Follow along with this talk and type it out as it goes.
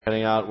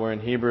Heading out, we're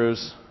in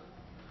Hebrews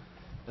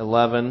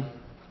 11.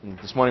 And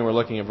this morning we're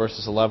looking at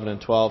verses 11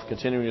 and 12,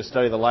 continuing to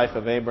study the life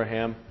of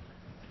Abraham.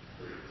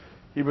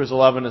 Hebrews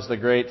 11 is the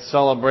great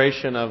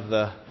celebration of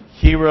the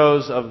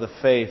heroes of the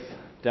faith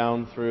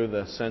down through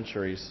the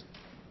centuries.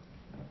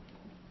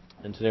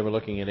 And today we're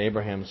looking at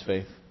Abraham's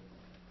faith.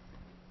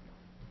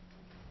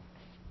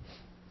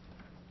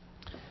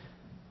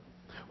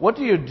 What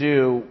do you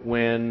do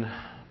when,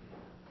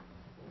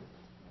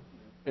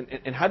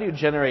 and how do you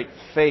generate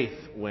faith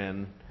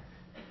when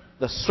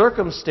the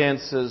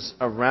circumstances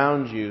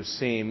around you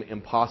seem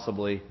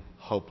impossibly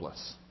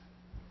hopeless?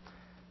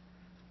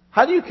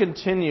 How do you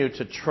continue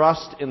to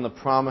trust in the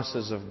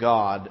promises of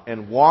God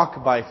and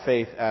walk by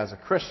faith as a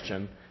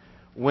Christian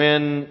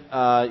when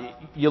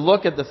you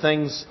look at the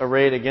things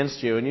arrayed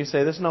against you and you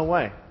say, there's no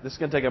way. This is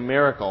going to take a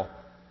miracle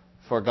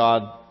for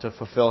God to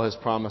fulfill His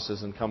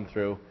promises and come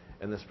through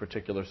in this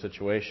particular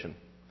situation?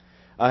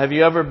 Have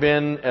you ever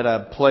been at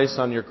a place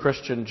on your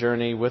Christian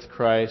journey with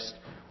Christ,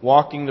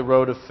 walking the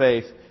road of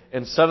faith,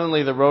 and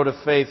suddenly the road of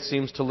faith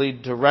seems to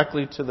lead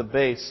directly to the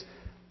base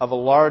of a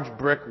large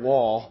brick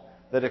wall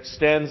that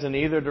extends in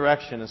either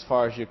direction as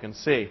far as you can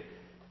see?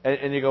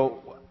 And you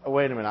go,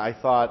 wait a minute, I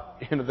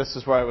thought this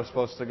is where I was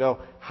supposed to go.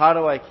 How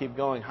do I keep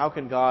going? How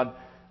can God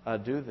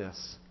do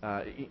this?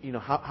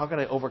 How can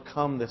I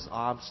overcome this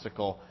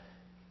obstacle?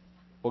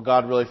 Will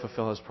God really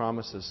fulfill His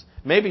promises?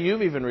 Maybe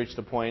you've even reached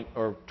the point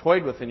or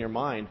toyed with in your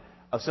mind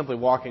of simply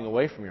walking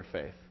away from your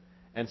faith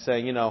and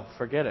saying,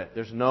 forget it.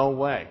 There's no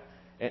way.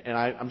 And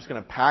I'm just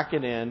going to pack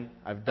it in.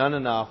 I've done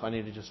enough. I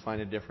need to just find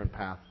a different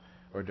path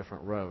or a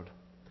different road.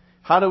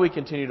 How do we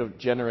continue to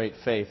generate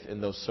faith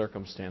in those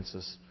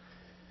circumstances?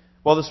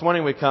 Well, this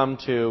morning we come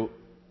to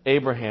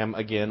Abraham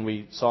again.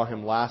 We saw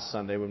him last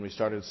Sunday when we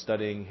started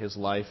studying his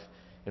life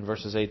in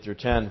verses 8 through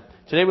 10.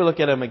 Today we look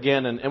at him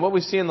again. And what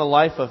we see in the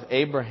life of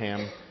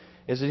Abraham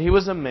is that he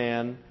was a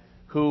man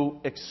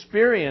who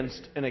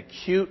experienced an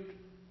acute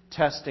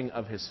testing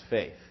of his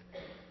faith.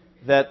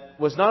 That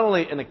was not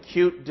only an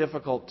acute,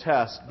 difficult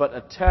test, but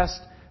a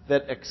test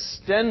that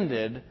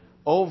extended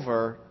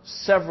over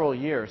several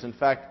years. In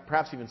fact,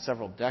 perhaps even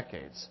several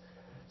decades.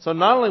 So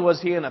not only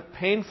was he in a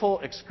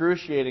painful,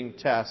 excruciating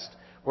test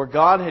where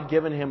God had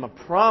given him a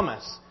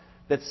promise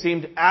that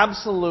seemed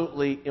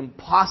absolutely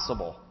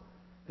impossible,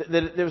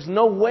 that there was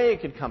no way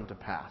it could come to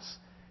pass.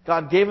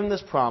 God gave him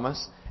this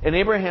promise, and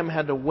Abraham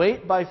had to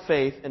wait by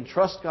faith and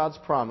trust God's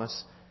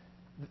promise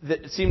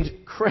that seemed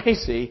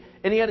crazy,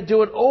 and he had to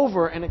do it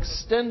over an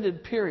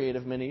extended period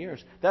of many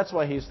years. That's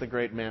why he's the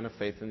great man of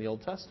faith in the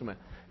Old Testament.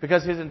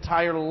 Because his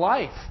entire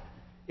life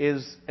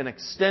is an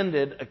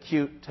extended,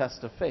 acute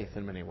test of faith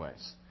in many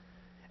ways.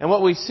 And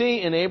what we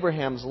see in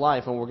Abraham's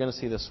life, and we're going to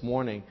see this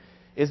morning,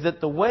 is that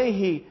the way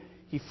he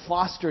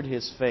fostered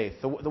his faith,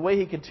 the way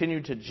he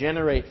continued to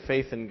generate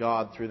faith in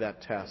God through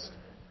that test,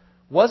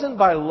 wasn't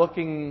by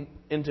looking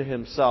into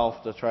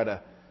himself to try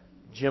to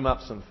gym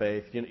up some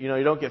faith.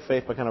 You don't get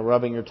faith by kind of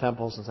rubbing your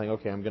temples and saying,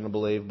 okay, I'm going to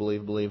believe.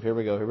 Here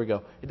we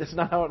go. It's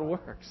not how it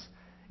works.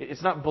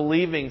 It's not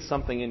believing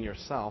something in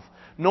yourself,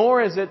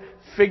 nor is it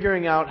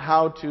figuring out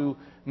how to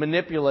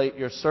manipulate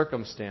your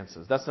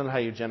circumstances. That's not how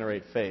you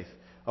generate faith.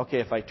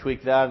 Okay, if I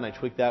tweak that and I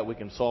tweak that, we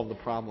can solve the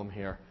problem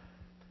here.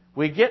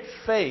 We get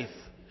faith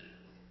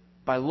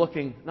by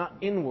looking not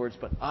inwards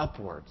but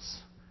upwards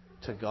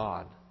to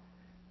God.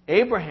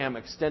 Abraham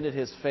extended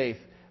his faith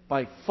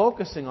by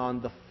focusing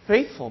on the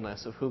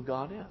faithfulness of who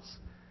God is.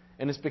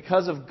 And it's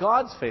because of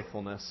God's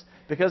faithfulness,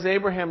 because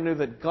Abraham knew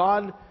that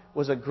God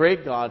was a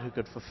great God who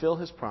could fulfill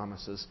His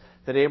promises,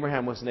 that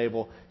Abraham was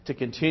able to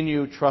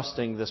continue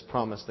trusting this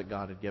promise that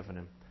God had given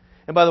him.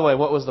 And by the way,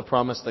 what was the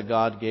promise that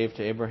God gave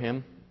to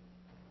Abraham?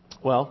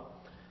 Well,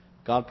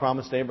 God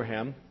promised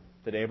Abraham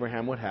that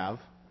Abraham would have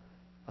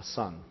a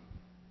son.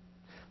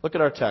 Look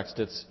at our text.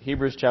 It's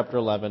Hebrews chapter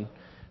 11,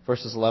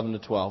 verses 11 to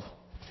 12.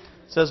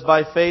 It says,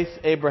 by faith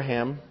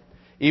Abraham,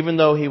 even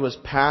though he was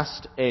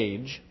past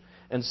age,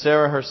 and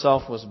Sarah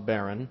herself was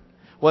barren,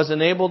 was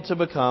enabled to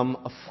become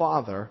a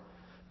father,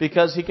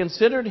 because he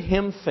considered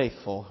him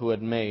faithful who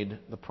had made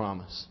the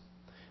promise.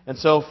 And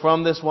so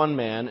from this one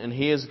man, and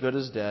he as good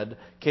as dead,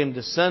 came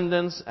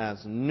descendants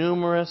as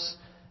numerous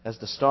as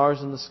the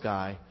stars in the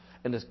sky,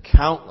 and as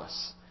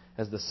countless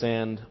as the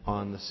sand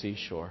on the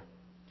seashore.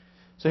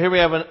 So here we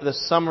have the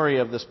summary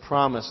of this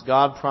promise.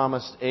 God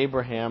promised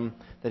Abraham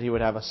that he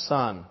would have a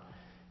son,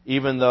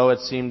 even though it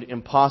seemed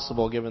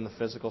impossible given the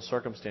physical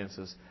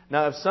circumstances.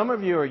 Now, if some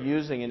of you are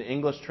using an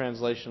English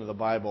translation of the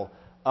Bible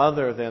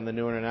other than the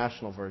New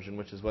International Version,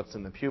 which is what's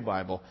in the Pew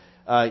Bible,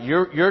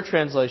 your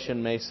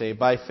translation may say,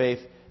 by faith,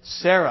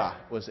 Sarah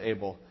was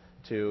able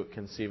to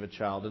conceive a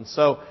child. And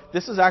so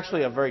this is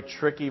actually a very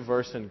tricky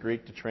verse in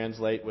Greek to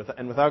translate,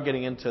 and without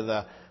getting into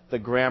the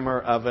grammar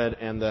of it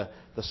and the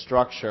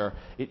structure,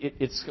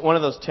 it's one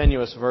of those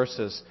tenuous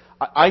verses.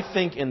 I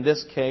think in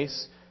this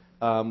case,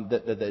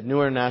 the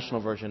New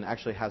International Version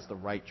actually has the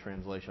right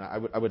translation.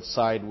 I would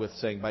side with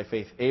saying, by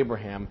faith,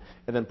 Abraham,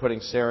 and then putting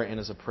Sarah in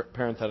as a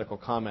parenthetical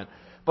comment.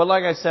 But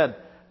like I said,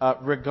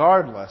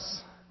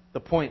 regardless, the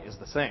point is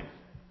the same.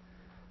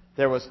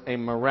 there was a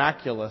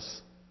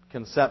miraculous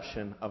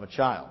conception of a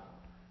child.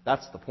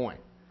 That's the point.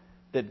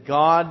 That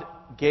God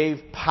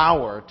gave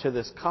power to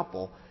this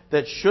couple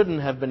that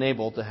shouldn't have been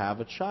able to have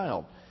a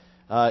child.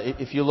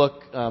 If you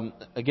look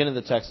again in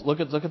the text, look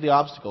at the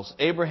obstacles.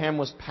 Abraham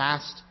was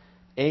past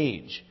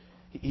age.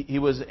 He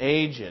was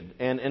aged,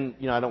 and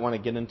I don't want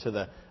to get into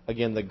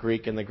the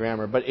Greek and the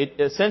grammar, but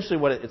essentially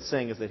what it's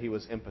saying is that he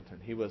was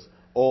impotent. He was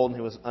old and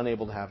he was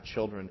unable to have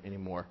children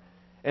anymore.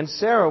 And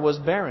Sarah was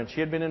barren. She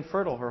had been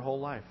infertile her whole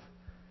life.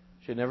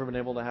 She had never been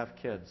able to have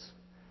kids.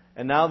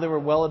 And now they were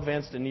well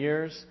advanced in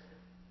years,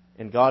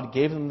 and God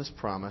gave them this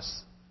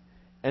promise.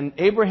 And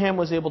Abraham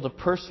was able to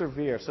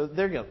persevere. So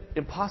there you go.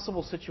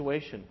 Impossible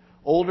situation.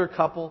 Older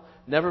couple,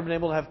 never been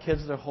able to have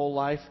kids their whole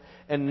life.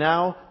 And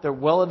now they're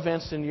well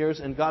advanced in years,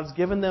 and God's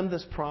given them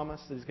this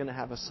promise that He's going to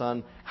have a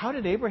son. How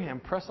did Abraham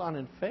press on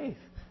in faith?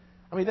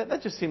 I mean,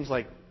 that just seems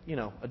like,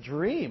 a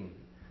dream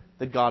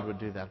that God would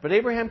do that. But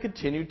Abraham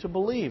continued to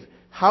believe.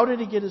 How did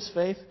he get his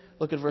faith?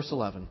 Look at verse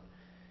 11.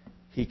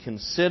 He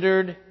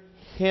considered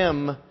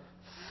him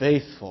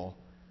faithful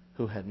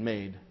who had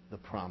made the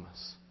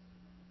promise.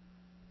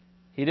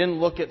 He didn't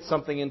look at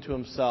something into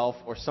himself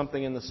or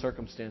something in the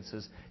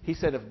circumstances. He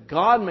said, if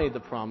God made the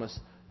promise,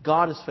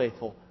 God is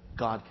faithful,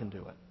 God can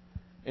do it.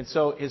 And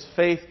so his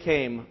faith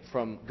came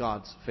from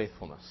God's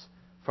faithfulness,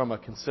 from a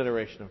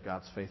consideration of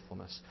God's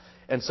faithfulness.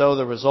 And so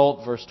the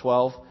result, verse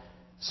 12,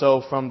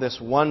 so from this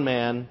one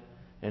man,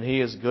 and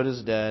he as good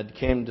as dead,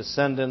 came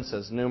descendants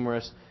as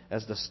numerous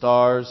as the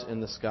stars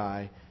in the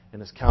sky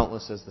and as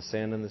countless as the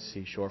sand on the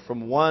seashore.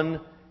 From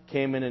one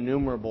came an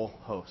innumerable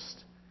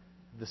host.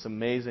 This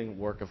amazing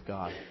work of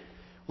God.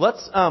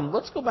 Let's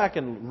go back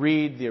and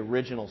read the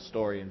original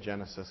story in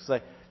Genesis.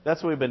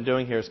 That's what we've been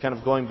doing here, is kind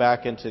of going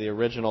back into the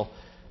original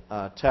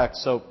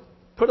text. So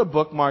put a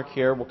bookmark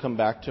here. We'll come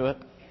back to it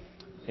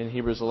in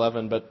Hebrews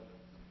 11. But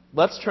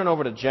let's turn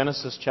over to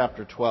Genesis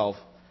chapter 12.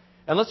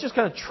 And let's just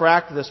kind of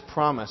track this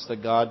promise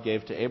that God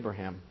gave to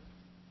Abraham.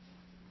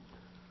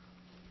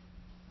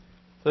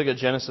 Look at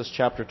Genesis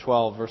chapter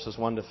 12, verses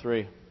 1 to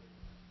 3.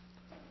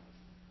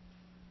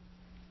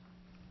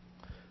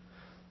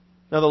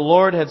 Now the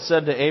Lord had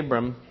said to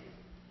Abram,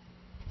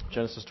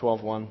 Genesis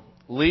 12:1,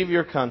 leave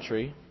your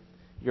country,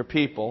 your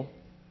people,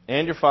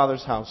 and your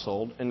father's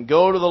household, and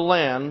go to the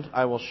land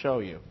I will show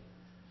you.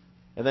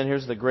 And then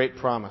here's the great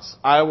promise.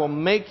 I will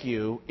make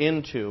you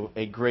into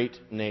a great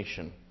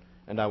nation,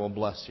 and I will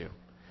bless you.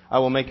 I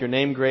will make your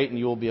name great, and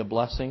you will be a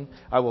blessing.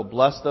 I will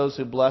bless those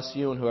who bless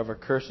you, and whoever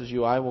curses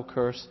you I will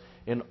curse.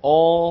 And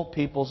all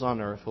peoples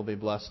on earth will be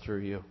blessed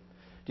through you.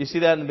 Do you see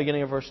that in the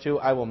beginning of verse 2?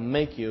 I will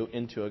make you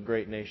into a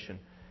great nation.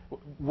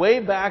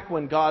 Way back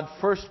when God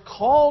first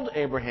called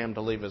Abraham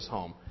to leave his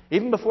home,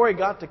 even before he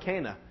got to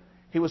Canaan,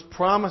 He was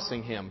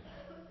promising him,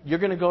 you're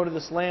going to go to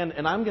this land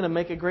and I'm going to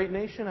make a great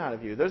nation out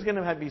of you. There's going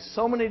to be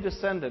so many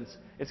descendants,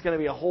 it's going to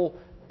be a whole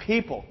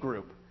people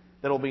group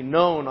that will be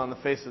known on the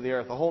face of the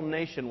earth. A whole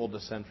nation will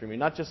descend from you.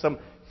 Not just some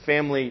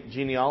family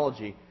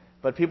genealogy,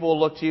 but people will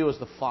look to you as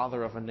the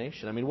father of a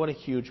nation. I mean, what a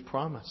huge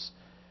promise.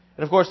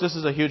 And of course, this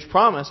is a huge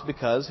promise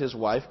because his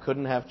wife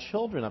couldn't have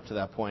children up to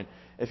that point.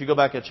 If you go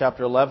back at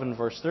chapter 11,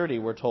 verse 30,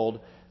 we're told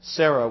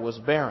Sarah was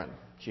barren.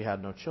 She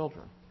had no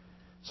children.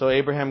 So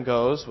Abraham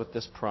goes with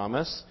this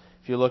promise.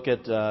 If you look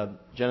at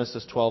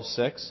Genesis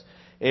 12:6,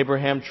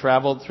 Abraham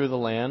traveled through the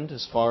land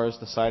as far as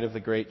the site of the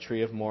great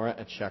tree of Moreh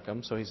at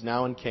Shechem. So he's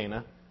now in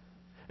Canaan.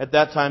 At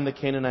that time, the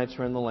Canaanites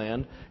were in the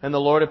land. And the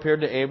Lord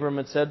appeared to Abram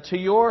and said, to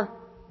your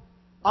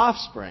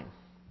offspring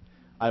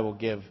I will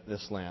give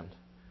this land.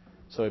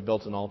 So he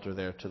built an altar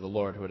there to the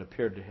Lord who had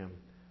appeared to him.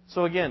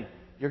 So again,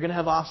 you're going to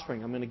have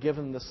offspring. I'm going to give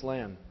them this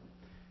land.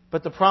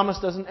 But the promise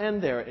doesn't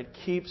end there. It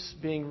keeps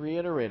being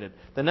reiterated.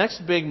 The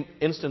next big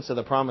instance of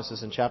the promise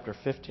is in chapter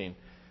 15.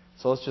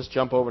 So let's just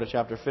jump over to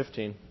chapter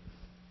 15. And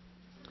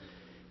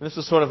this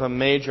is sort of a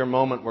major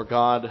moment where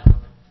God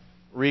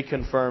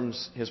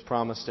reconfirms His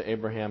promise to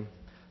Abraham.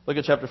 Look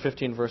at chapter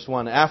 15, verse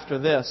 1. After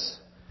this,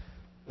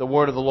 the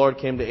word of the Lord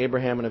came to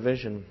Abraham in a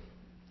vision.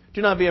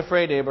 Do not be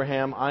afraid,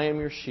 Abraham. I am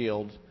your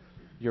shield,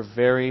 your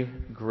very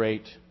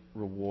great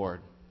reward.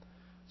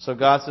 So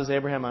God says,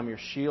 Abraham, I'm your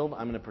shield.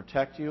 I'm going to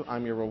protect you.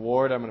 I'm your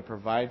reward. I'm going to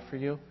provide for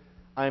you.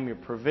 I am your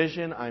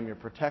provision. I am your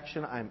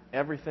protection. I am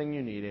everything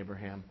you need,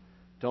 Abraham.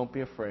 Don't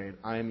be afraid.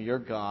 I am your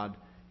God.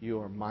 You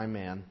are my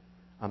man.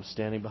 I'm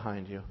standing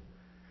behind you.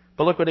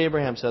 But look what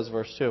Abraham says,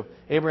 verse 2.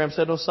 Abraham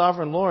said, O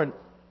sovereign Lord,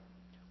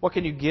 what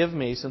can you give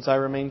me since I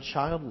remain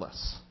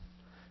childless?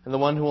 And the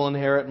one who will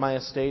inherit my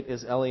estate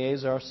is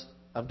Eliezer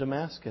of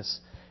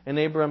Damascus. And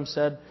Abraham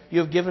said,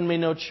 you have given me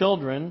no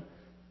children,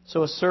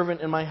 so a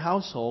servant in my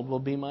household will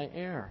be my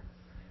heir.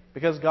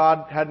 Because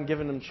God hadn't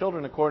given him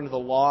children according to the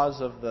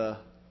laws of the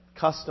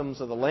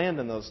customs of the land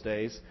in those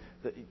days,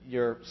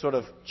 your sort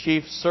of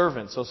chief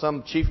servant, so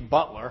some chief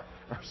butler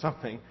or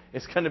something,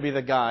 is going to be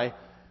the guy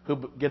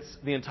who gets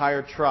the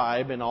entire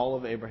tribe and all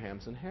of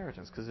Abraham's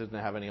inheritance because he doesn't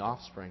have any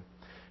offspring.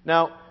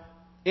 Now,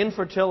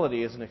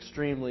 infertility is an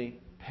extremely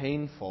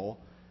painful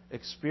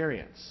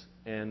experience,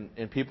 and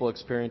people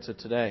experience it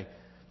today.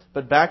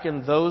 But back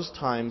in those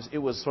times, it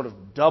was sort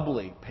of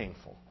doubly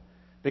painful.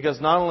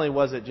 Because not only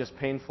was it just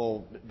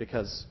painful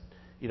because,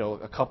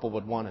 a couple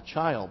would want a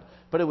child,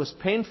 but it was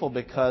painful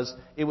because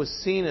it was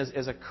seen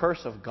as a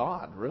curse of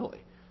God, really.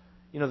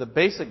 The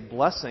basic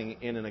blessing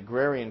in an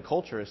agrarian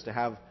culture is to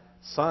have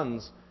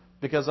sons,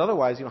 because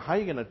otherwise, how are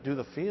you going to do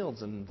the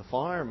fields and the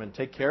farm and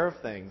take care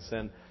of things?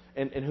 And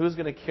who's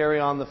going to carry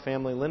on the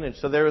family lineage?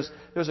 So there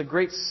was a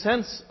great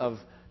sense of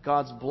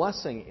God's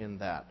blessing in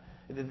that.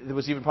 It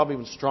was probably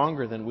even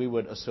stronger than we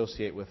would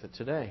associate with it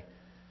today.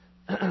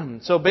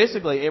 So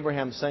basically,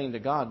 Abraham's saying to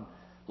God,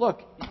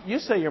 look, you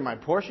say you're my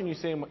portion, you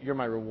say you're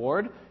my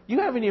reward. You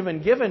haven't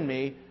even given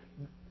me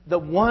the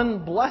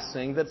one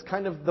blessing that's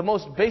kind of the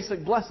most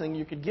basic blessing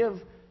you could give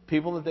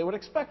people that they would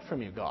expect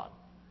from you, God.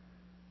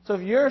 So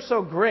if you're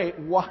so great,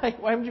 why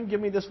haven't you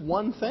given me this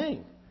one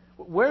thing?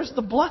 Where's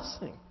the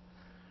blessing?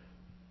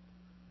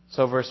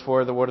 So verse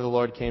 4, the word of the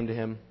Lord came to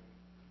him.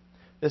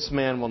 This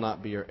man will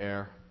not be your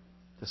heir.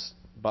 This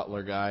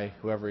butler guy,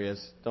 whoever he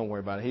is, don't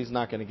worry about it. He's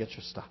not going to get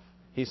your stuff.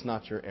 He's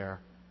not your heir.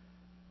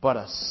 But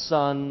a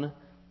son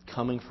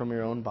coming from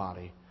your own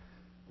body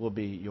will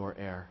be your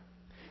heir.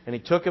 And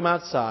he took him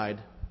outside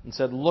and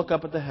said, look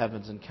up at the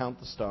heavens and count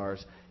the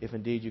stars, if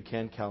indeed you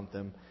can count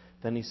them.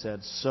 Then he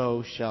said,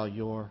 so shall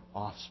your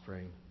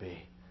offspring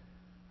be.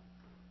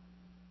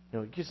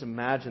 Just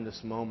imagine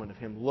this moment of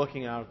him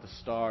looking out at the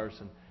stars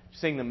and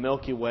seeing the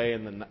Milky Way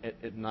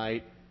at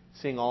night,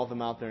 seeing all of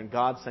them out there, and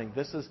God saying,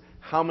 this is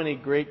how many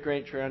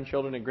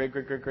great-great-grandchildren and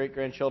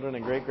great-great-great-great-grandchildren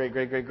and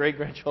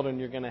great-great-great-great-grandchildren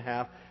you're going to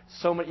have.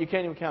 So many, you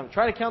can't even count them.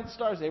 Try to count the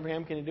stars,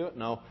 Abraham. Can you do it?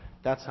 No,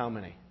 that's how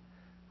many.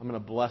 I'm going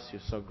to bless you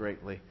so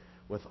greatly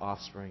with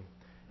offspring.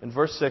 And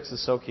verse 6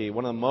 is so key.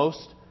 One of the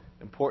most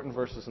important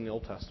verses in the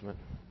Old Testament.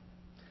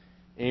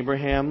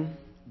 Abraham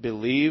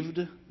believed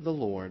the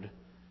Lord,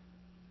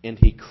 and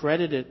he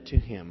credited it to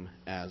him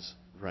as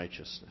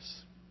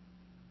righteousness.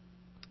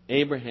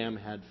 Abraham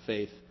had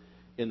faith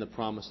in the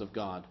promise of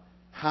God.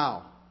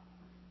 How?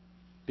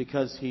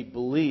 Because he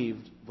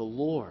believed the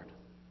Lord.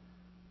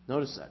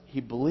 Notice that.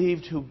 He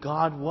believed who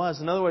God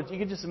was. In other words, you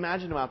can just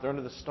imagine him out there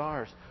under the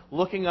stars,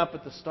 looking up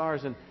at the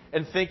stars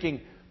and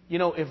thinking,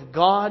 if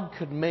God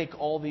could make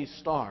all these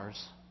stars,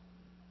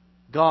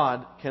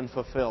 God can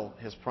fulfill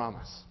His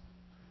promise.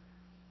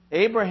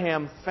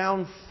 Abraham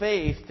found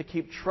faith to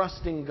keep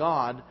trusting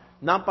God,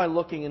 not by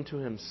looking into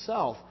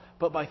himself,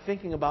 but by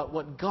thinking about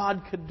what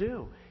God could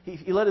do.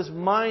 He let his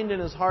mind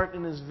and his heart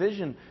and his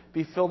vision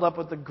be filled up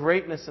with the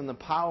greatness and the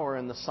power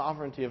and the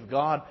sovereignty of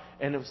God.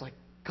 And it was like,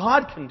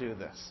 God can do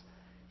this.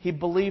 He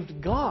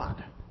believed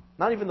God.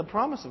 Not even the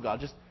promise of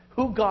God, just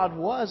who God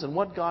was and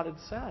what God had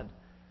said.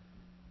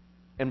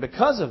 And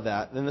because of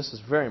that, then this is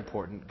very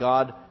important,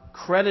 God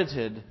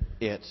credited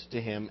it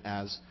to him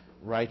as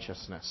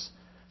righteousness.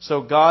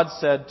 So God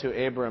said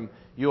to Abram,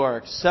 you are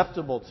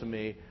acceptable to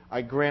me.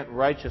 I grant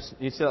righteousness.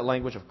 You see that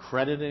language of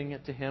crediting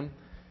it to him?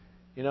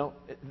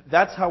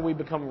 That's how we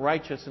become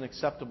righteous and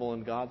acceptable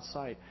in God's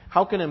sight.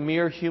 How can a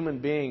mere human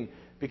being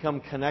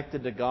become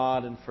connected to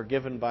God and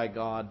forgiven by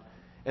God?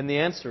 And the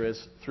answer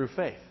is through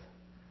faith.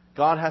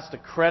 God has to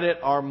credit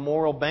our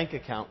moral bank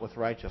account with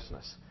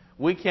righteousness.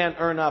 We can't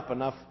earn up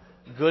enough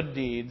good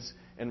deeds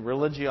and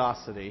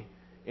religiosity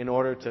in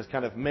order to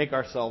kind of make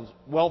ourselves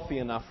wealthy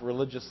enough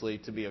religiously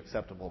to be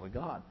acceptable to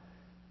God.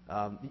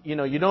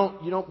 You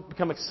don't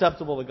become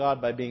acceptable to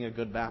God by being a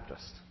good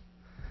Baptist,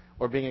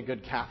 or being a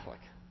good Catholic,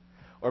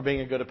 or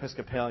being a good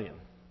Episcopalian,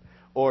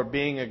 or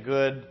being a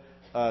good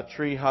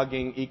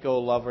tree-hugging,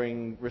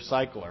 eco-loving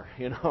recycler,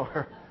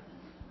 or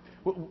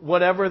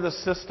whatever the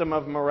system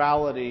of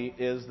morality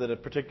is that a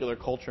particular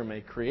culture may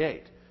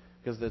create,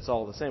 because it's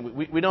all the same.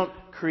 We don't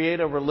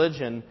create a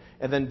religion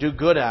and then do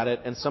good at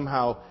it and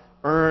somehow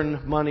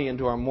earn money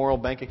into our moral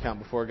bank account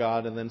before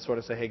God and then sort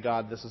of say, hey,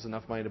 God, this is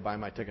enough money to buy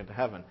my ticket to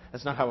heaven.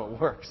 That's not how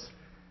it works.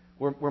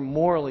 We're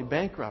morally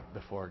bankrupt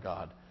before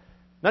God.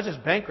 Not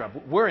just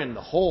bankrupt, we're in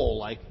the hole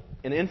like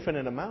an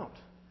infinite amount.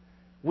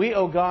 We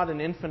owe God an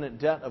infinite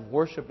debt of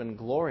worship and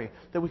glory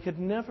that we could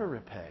never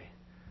repay.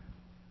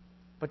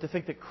 But to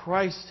think that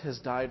Christ has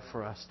died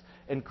for us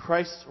and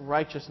Christ's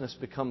righteousness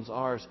becomes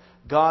ours,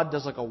 God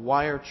does like a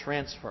wire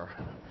transfer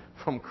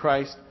from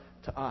Christ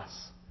to us.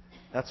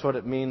 That's what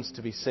it means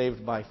to be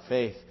saved by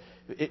faith.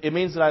 It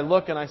means that I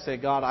look and I say,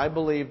 God, I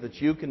believe that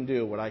you can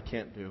do what I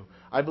can't do.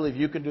 I believe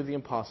you can do the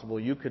impossible.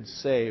 You could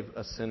save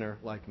a sinner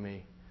like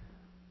me.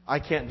 I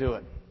can't do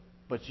it,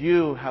 but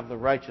you have the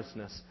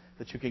righteousness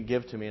that you can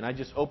give to me. And I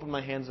just open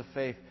my hands of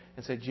faith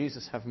and say,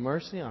 Jesus, have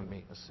mercy on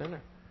me, a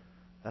sinner.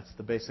 That's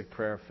the basic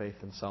prayer of faith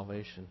and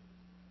salvation.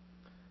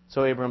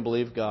 So Abraham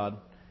believed God.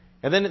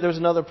 And then there's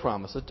another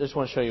promise. I just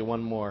want to show you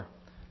one more.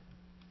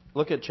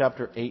 Look at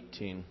chapter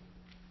 18.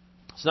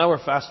 So now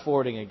we're fast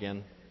forwarding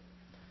again.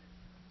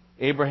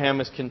 Abraham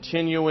is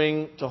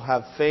continuing to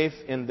have faith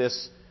in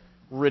this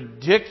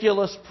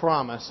ridiculous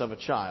promise of a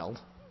child,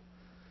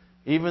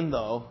 even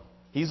though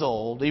he's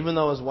old, even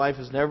though his wife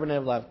has never been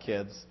able to have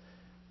kids.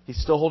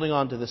 He's still holding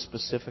on to this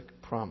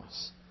specific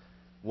promise.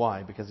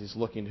 Why? Because he's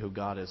looking to who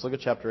God is. Look at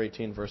chapter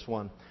 18, verse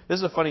 1. This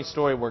is a funny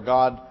story where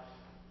God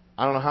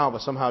I don't know how,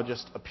 but somehow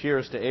just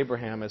appears to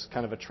Abraham as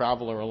kind of a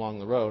traveler along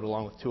the road,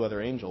 along with two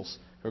other angels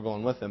who are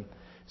going with him.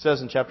 It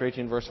says in chapter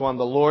 18, verse 1,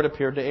 the Lord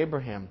appeared to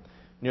Abraham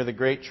near the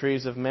great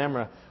trees of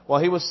Mamre,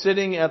 while he was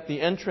sitting at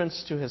the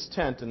entrance to his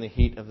tent in the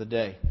heat of the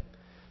day.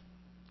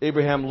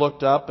 Abraham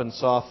looked up and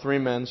saw 3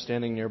 men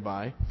standing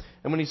nearby.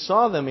 And when he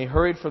saw them, he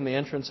hurried from the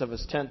entrance of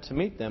his tent to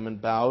meet them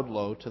and bowed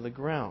low to the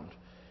ground.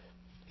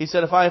 He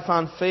said, if I have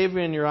found favor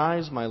in your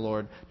eyes, my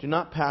Lord, do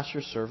not pass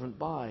your servant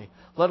by.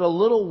 Let a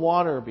little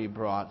water be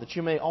brought, that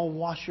you may all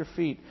wash your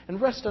feet and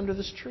rest under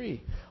this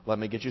tree. Let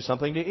me get you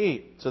something to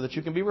eat, so that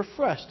you can be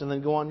refreshed and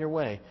then go on your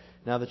way,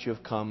 now that you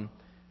have come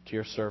to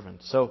your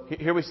servant. So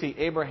here we see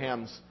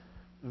Abraham's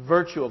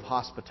virtue of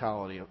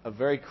hospitality, a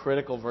very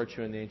critical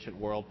virtue in the ancient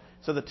world.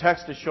 So the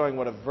text is showing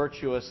what a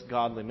virtuous,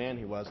 godly man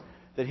he was.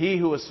 That he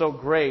who was so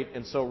great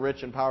and so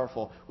rich and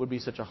powerful would be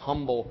such a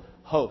humble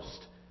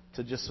host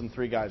to just some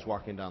 3 guys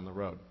walking down the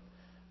road.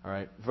 All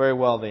right, very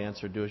well, they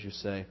answered, do as you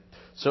say.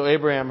 So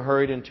Abraham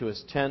hurried into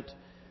his tent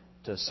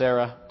to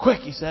Sarah. Quick,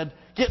 he said,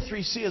 get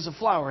 3 seahs of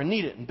flour and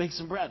knead it and bake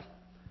some bread.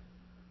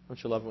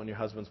 Don't you love it when your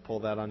husbands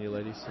pull that on you,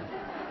 ladies?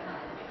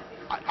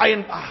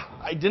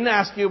 I didn't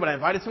ask you, but I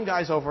invited some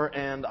guys over,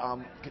 and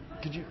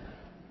could you...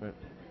 Right.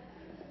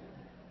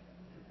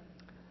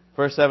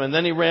 Verse 7,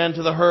 then he ran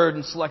to the herd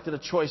and selected a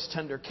choice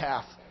tender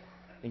calf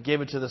and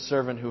gave it to the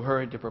servant who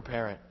hurried to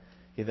prepare it.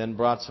 He then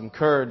brought some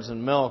curds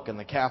and milk and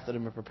the calf that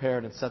had been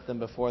prepared and set them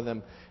before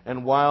them.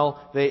 And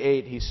while they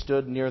ate, he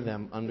stood near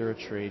them under a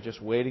tree,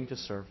 just waiting to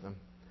serve them.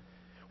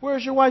 Where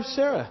is your wife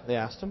Sarah? They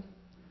asked him.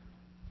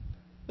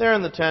 There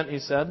in the tent, he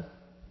said.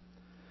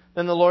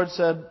 Then the Lord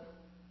said,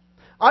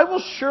 I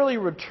will surely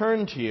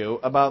return to you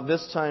about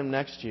this time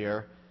next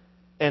year,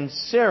 and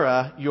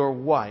Sarah, your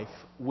wife,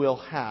 will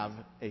have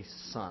a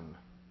son.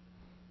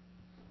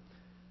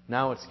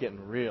 Now it's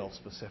getting real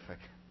specific.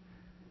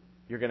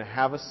 You're going to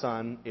have a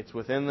son. It's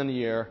within the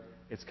year.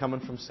 It's coming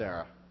from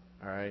Sarah.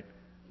 All right?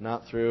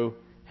 Not through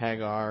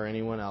Hagar or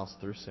anyone else,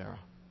 through Sarah.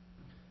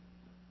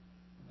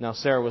 Now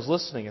Sarah was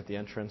listening at the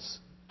entrance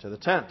to the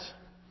tent,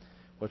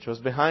 which was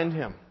behind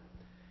him.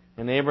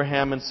 And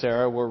Abraham and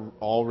Sarah were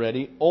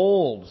already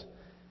old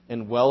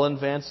and well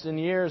advanced in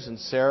years, and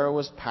Sarah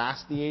was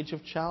past the age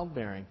of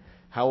childbearing.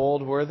 How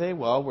old were they?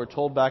 Well, we're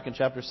told back in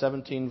chapter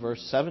 17,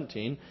 verse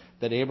 17,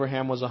 that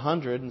Abraham was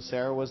 100 and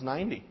Sarah was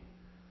 90.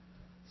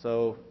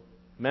 So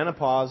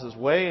menopause is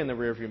way in the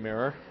rearview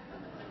mirror.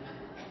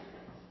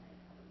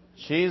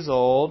 She's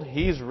old.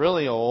 He's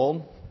really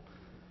old.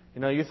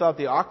 You know, you thought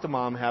the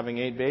octomom having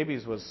 8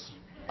 babies was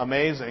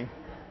amazing.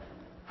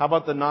 How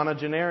about the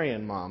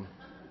nonagenarian mom?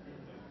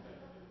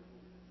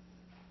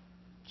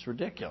 It's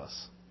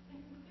ridiculous.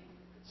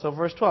 So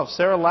verse 12,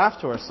 Sarah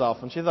laughed to herself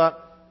and she thought,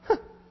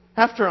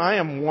 after I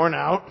am worn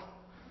out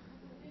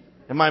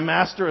and my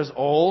master is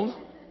old,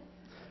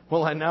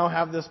 will I now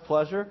have this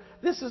pleasure?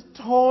 This is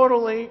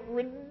totally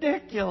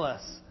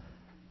ridiculous.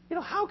 You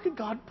know, how could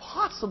God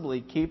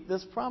possibly keep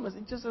this promise?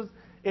 It just is,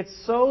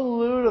 it's so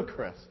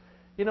ludicrous.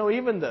 You know,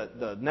 even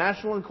the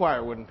National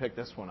Enquirer wouldn't pick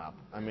this one up.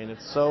 I mean,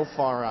 it's so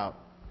far out.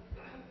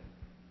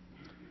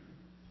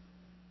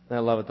 And I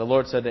love it. The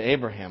Lord said to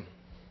Abraham,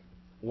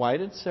 why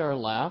did Sarah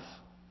laugh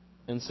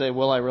and say,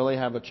 will I really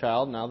have a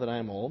child now that I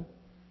am old?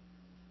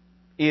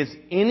 Is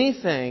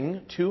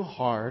anything too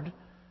hard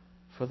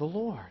for the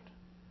Lord?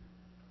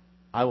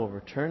 I will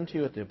return to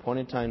you at the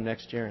appointed time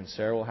next year, and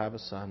Sarah will have a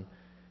son.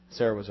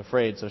 Sarah was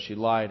afraid, so she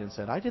lied and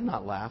said, I did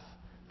not laugh.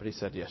 But he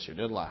said, yes, you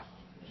did laugh.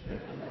 Yeah.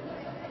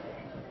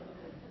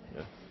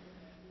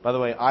 By the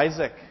way,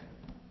 Isaac,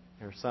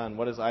 her son,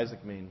 what does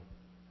Isaac mean?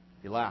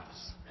 He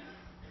laughs.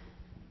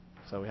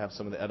 So we have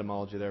some of the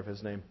etymology there of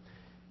his name.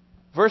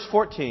 Verse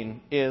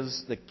 14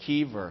 is the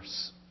key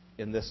verse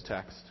in this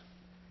text.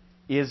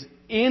 Is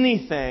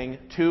anything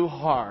too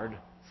hard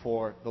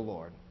for the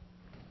Lord?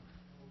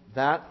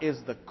 That is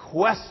the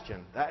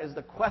question. That is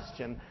the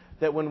question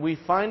that when we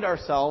find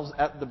ourselves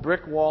at the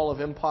brick wall of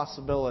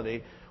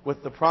impossibility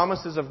with the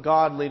promises of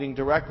God leading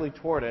directly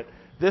toward it,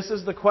 this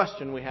is the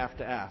question we have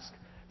to ask.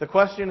 The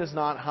question is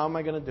not, how am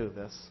I going to do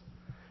this?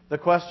 The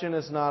question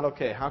is not,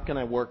 okay, how can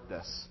I work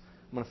this?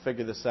 I'm going to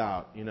figure this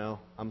out. You know,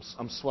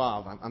 I'm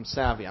suave. I'm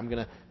savvy. I'm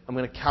going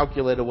to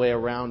calculate a way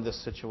around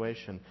this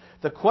situation.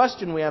 The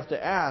question we have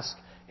to ask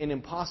in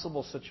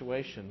impossible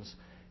situations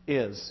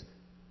is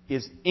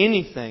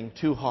anything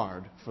too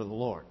hard for the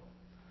Lord?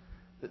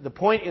 The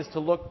point is to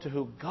look to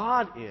who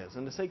God is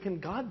and to say, can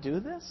God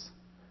do this?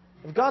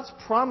 If God's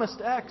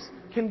promised X,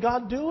 can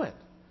God do it?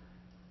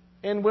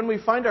 And when we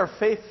find our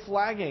faith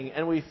flagging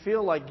and we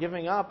feel like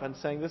giving up and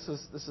saying this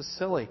is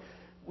silly,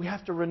 we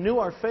have to renew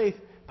our faith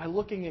by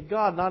looking at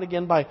God, not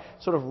again by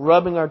sort of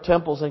rubbing our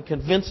temples and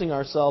convincing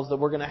ourselves that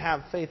we're going to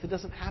have faith. It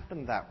doesn't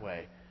happen that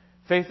way.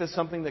 Faith is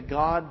something that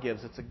God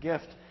gives. It's a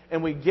gift.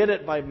 And we get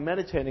it by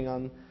meditating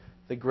on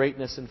the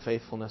greatness and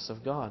faithfulness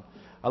of God.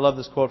 I love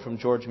this quote from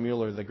George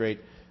Mueller, the great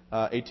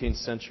 19th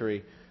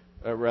century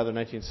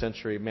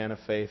man of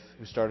faith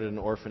who started an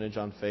orphanage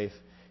on faith.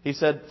 He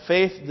said,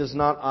 faith does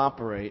not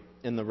operate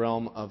in the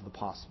realm of the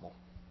possible.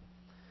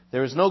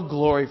 There is no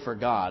glory for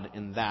God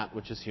in that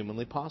which is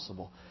humanly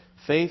possible.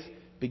 Faith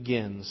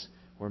begins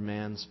where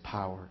man's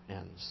power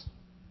ends.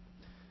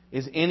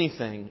 Is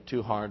anything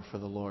too hard for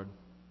the Lord?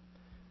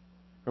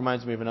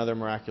 Reminds me of another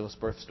miraculous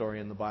birth story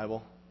in the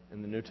Bible,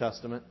 in the New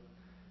Testament.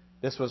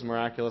 This was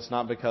miraculous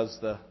not because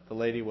the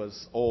lady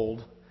was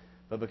old,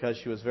 but because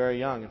she was very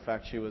young. In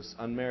fact, she was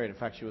unmarried. In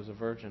fact, she was a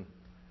virgin.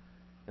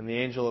 And the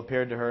angel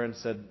appeared to her and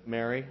said,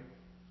 Mary,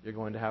 you're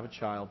going to have a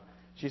child.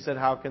 She said,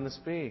 how can this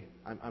be?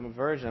 I'm a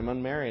virgin. I'm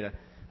unmarried.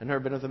 I've never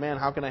been with a man.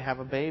 How can I have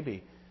a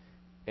baby?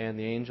 And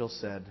the angel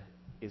said,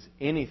 is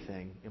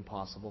anything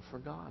impossible for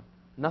God?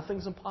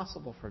 Nothing's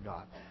impossible for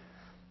God.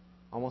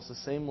 Almost the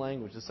same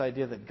language. This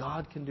idea that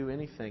God can do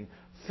anything.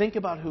 Think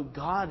about who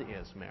God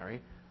is,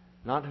 Mary,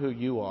 not who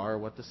you are or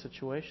what the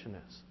situation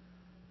is.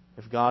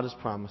 If God has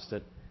promised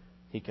it,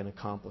 He can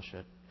accomplish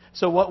it.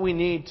 So what we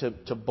need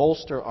to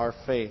bolster our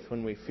faith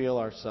when we feel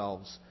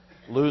ourselves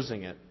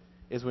losing it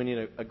is we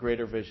need a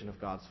greater vision of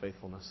God's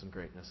faithfulness and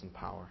greatness and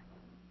power.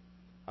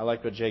 I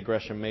like what J.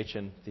 Gresham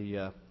Machen,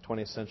 the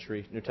 20th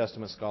century New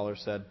Testament scholar,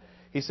 said.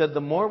 He said,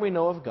 the more we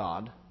know of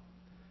God,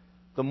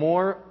 the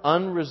more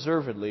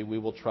unreservedly we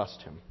will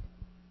trust Him.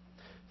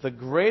 The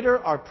greater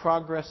our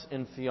progress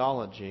in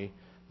theology,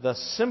 the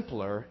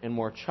simpler and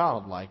more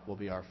childlike will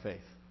be our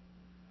faith.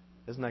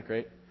 Isn't that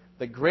great?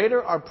 The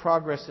greater our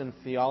progress in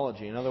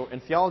theology,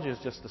 and theology is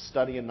just the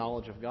study and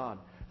knowledge of God.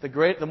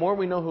 The more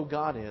we know who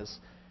God is,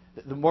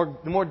 the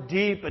more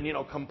deep and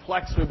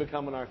complex we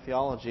become in our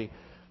theology,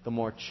 the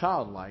more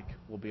childlike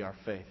will be our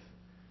faith.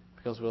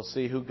 Because we'll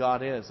see who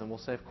God is, and we'll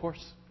say, of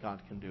course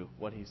God can do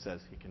what He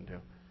says He can do.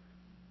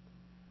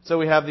 So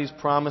we have these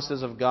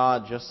promises of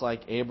God just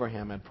like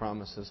Abraham had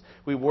promises.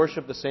 We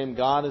worship the same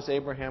God as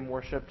Abraham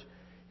worshipped.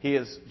 He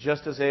is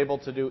just as able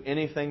to do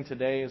anything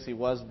today as He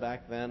was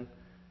back then.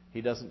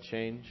 He doesn't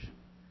change.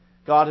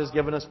 God has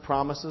given us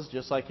promises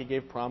just like He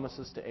gave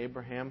promises to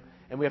Abraham.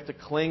 And we have to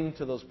cling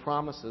to those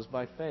promises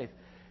by faith.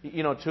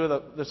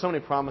 There's so many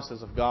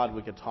promises of God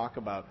we could talk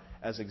about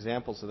as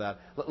examples of that.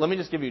 Let me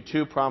just give you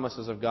two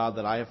promises of God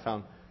that I have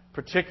found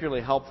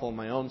particularly helpful in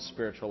my own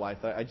spiritual life.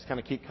 I just kind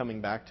of keep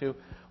coming back to.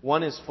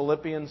 One is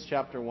Philippians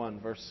chapter 1,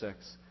 verse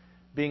 6.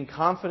 Being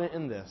confident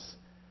in this,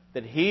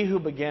 that He who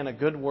began a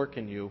good work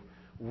in you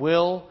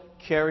will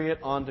carry it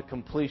on to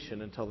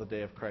completion until the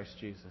day of Christ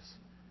Jesus.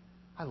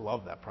 I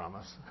love that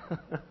promise.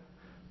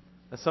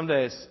 Some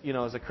days,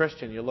 as a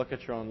Christian, you look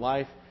at your own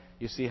life,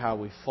 you see how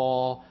we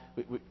fall.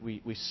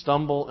 We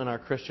stumble in our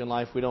Christian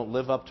life. We don't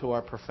live up to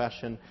our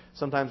profession.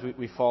 Sometimes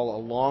we fall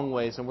a long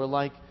ways, and we're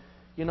like,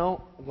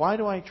 why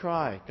do I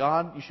try?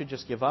 God, you should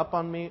just give up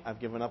on me. I've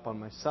given up on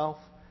myself.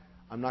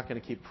 I'm not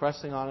going to keep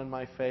pressing on in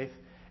my faith.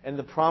 And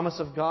the promise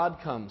of God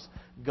comes.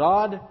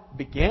 God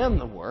began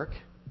the work.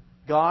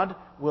 God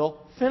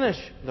will finish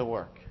the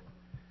work.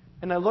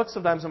 And I look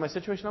sometimes at my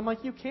situation, I'm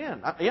like, you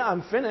can.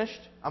 I'm finished.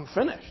 I'm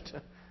finished.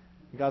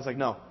 And God's like,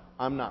 no,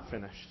 I'm not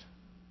finished.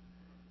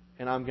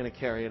 And I'm going to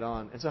carry it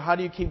on. And so how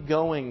do you keep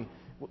going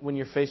when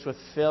you're faced with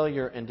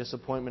failure and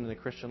disappointment in the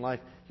Christian life?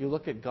 You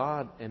look at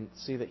God and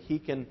see that He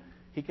can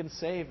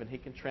save and He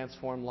can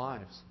transform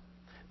lives.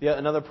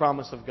 Another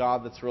promise of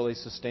God that's really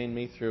sustained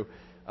me through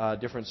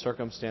different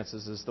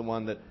circumstances is the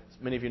one that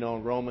many of you know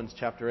in Romans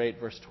chapter 8,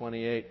 verse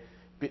 28,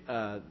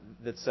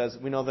 that says,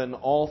 we know that in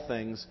all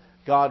things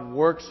God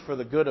works for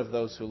the good of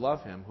those who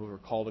love Him, who are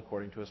called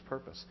according to His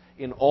purpose.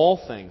 In all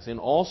things, in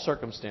all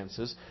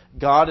circumstances,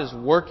 God is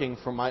working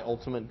for my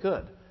ultimate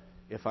good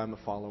if I'm a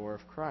follower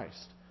of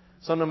Christ.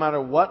 So no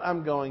matter what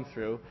I'm going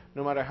through,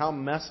 no matter how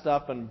messed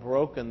up and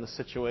broken the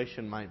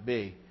situation might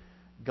be,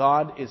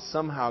 God is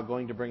somehow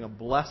going to bring a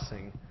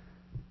blessing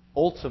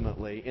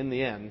ultimately, in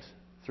the end,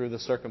 through the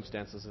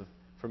circumstances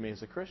for me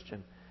as a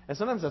Christian. And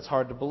sometimes that's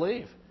hard to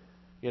believe.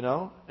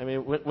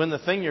 When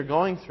the thing you're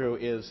going through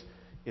is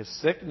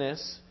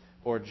sickness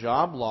or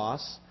job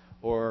loss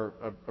or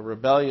a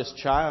rebellious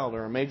child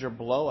or a major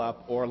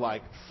blow-up or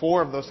like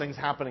 4 of those things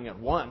happening at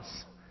once,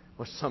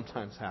 which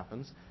sometimes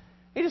happens,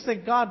 you just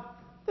think, God,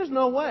 there's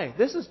no way.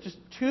 This is just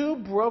too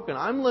broken.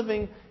 I'm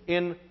living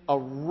in a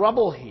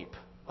rubble heap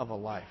of a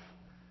life.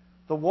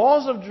 The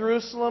walls of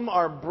Jerusalem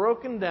are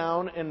broken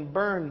down and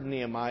burned,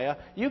 Nehemiah.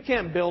 You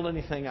can't build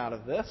anything out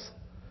of this.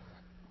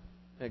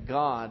 And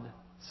God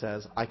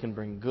says, I can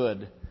bring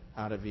good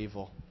out of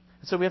evil.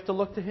 And so we have to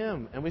look to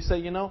Him. And we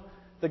say,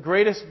 the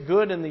greatest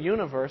good in the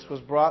universe was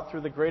brought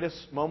through the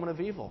greatest moment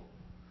of evil.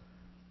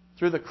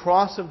 Through the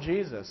cross of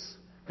Jesus,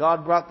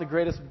 God brought the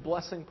greatest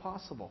blessing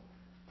possible.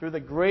 Through the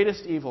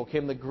greatest evil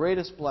came the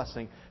greatest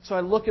blessing. So I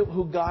look at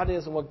who God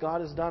is and what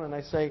God has done, and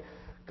I say,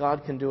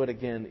 God can do it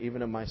again,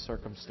 even in my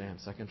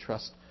circumstance. I can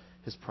trust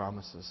His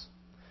promises.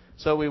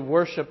 So we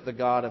worship the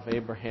God of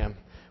Abraham.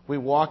 We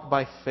walk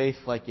by faith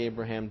like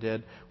Abraham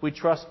did. We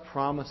trust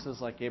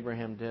promises like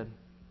Abraham did.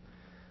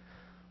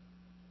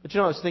 But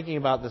I was thinking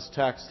about this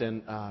text,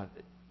 and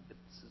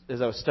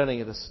as I was studying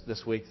it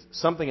this week,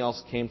 something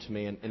else came to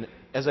me. And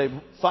as I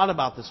thought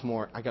about this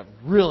more, I got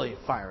really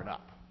fired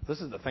up. This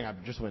is the thing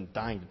I've just been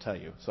dying to tell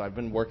you, so I've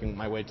been working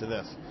my way to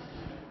this.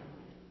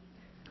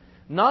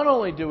 not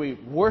only do we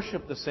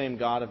worship the same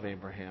God of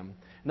Abraham,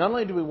 not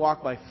only do we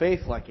walk by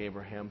faith like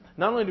Abraham,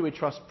 not only do we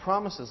trust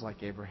promises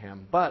like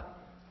Abraham, but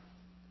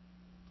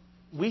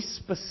we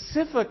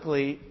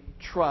specifically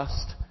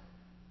trust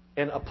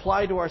and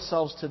apply to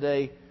ourselves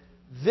today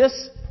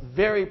this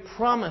very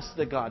promise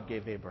that God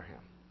gave Abraham.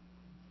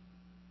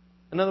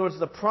 In other words,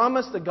 the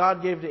promise that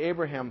God gave to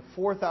Abraham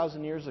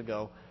 4,000 years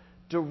ago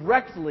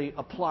directly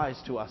applies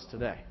to us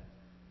today.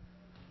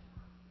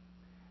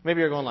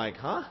 Maybe you're going like,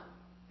 huh?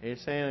 Are you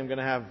saying I'm going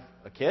to have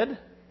a kid?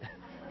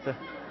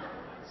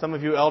 Some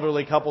of you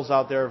elderly couples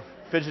out there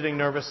fidgeting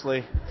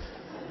nervously.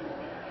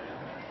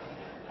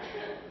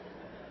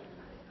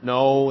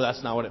 No,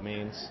 that's not what it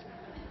means.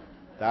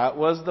 That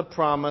was the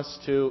promise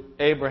to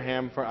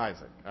Abraham for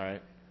Isaac. All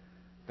right?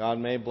 God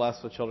may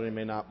bless with children, He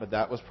may not, but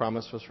that was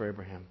promise was for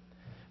Abraham.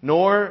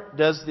 Nor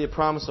does the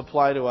promise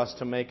apply to us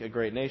to make a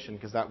great nation,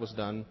 because that was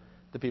done to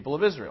the people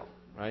of Israel.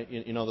 Right?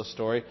 You know the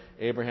story.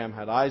 Abraham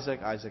had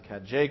Isaac. Isaac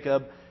had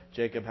Jacob.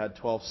 Jacob had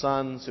 12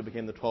 sons who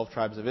became the 12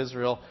 tribes of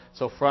Israel.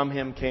 So from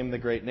him came the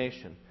great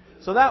nation.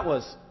 So that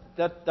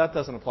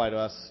doesn't apply to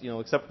us,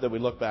 except that we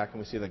look back and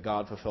we see that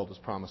God fulfilled His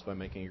promise by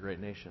making a great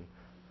nation.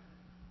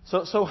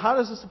 So how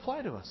does this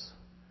apply to us?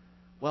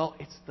 Well,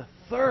 it's the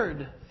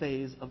third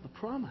phase of the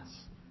promise,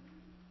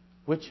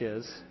 which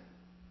is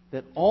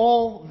that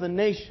all the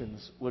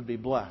nations would be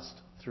blessed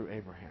through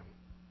Abraham.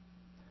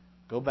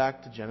 Go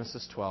back to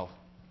Genesis 12.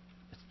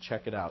 Let's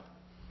check it out.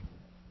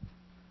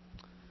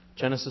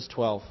 Genesis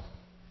 12,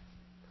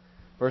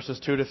 verses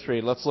 2 to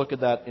 3. Let's look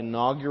at that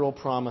inaugural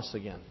promise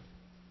again.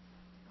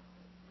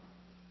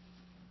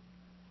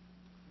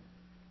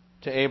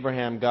 To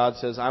Abraham, God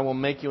says, I will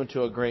make you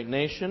into a great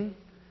nation,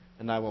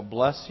 and I will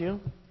bless you.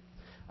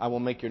 I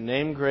will make your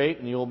name great,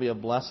 and you will be a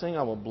blessing.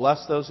 I will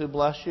bless those who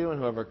bless you, and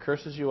whoever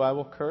curses you, I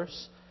will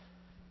curse.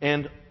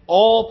 And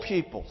all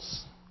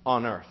peoples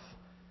on earth,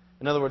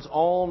 in other words,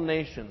 all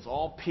nations,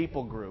 all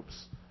people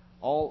groups,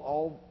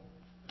 all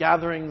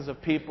gatherings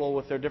of people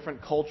with their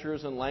different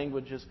cultures and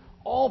languages,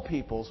 all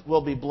peoples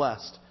will be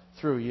blessed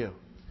through you.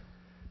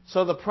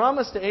 So the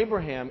promise to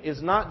Abraham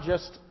is not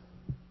just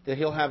that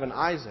he'll have an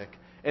Isaac,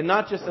 and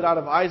not just that out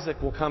of Isaac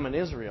will come an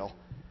Israel,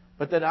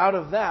 but that out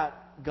of that,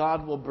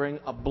 God will bring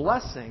a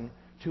blessing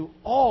to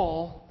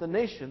all the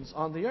nations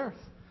on the earth,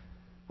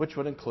 which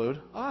would include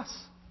us.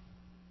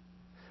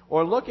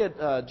 Or look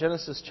at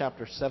Genesis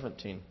chapter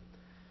 17.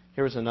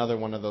 Here's another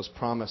one of those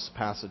promise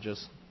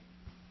passages.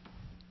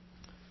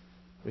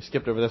 We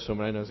skipped over this one,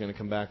 but I know I was going to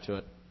come back to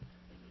it.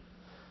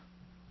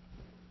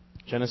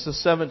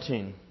 Genesis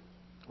 17.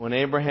 When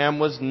Abraham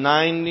was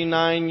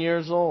 99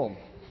 years old,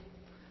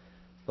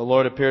 the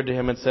Lord appeared to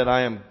him and said,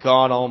 I am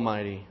God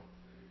Almighty.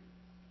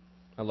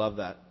 I love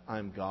that. I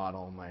am God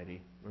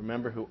Almighty.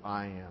 Remember who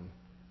I am.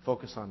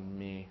 Focus on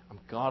me. I'm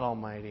God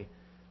Almighty.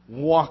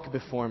 Walk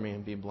before me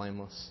and be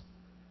blameless.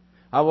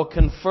 I will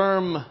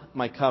confirm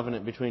my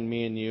covenant between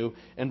me and you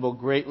and will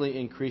greatly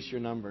increase your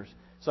numbers.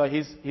 So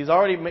he's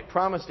already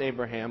promised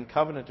Abraham,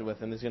 covenanted with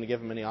him, he's going to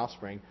give him any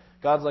offspring.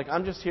 God's like,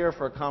 I'm just here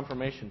for a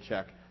confirmation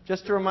check.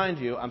 Just to remind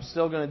you, I'm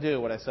still going to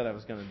do what I said I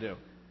was going to do.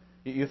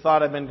 You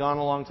thought I've been gone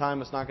a long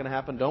time, it's not going to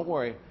happen. Don't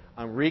worry.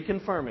 I'm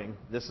reconfirming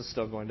this is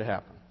still going to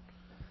happen.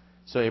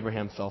 So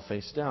Abraham fell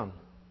face down.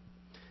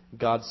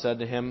 God said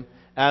to him,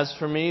 as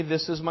for me,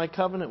 this is my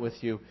covenant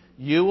with you.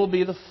 You will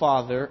be the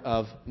father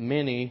of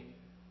many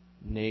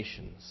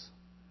nations.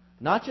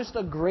 Not just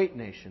a great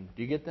nation.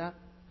 Do you get that?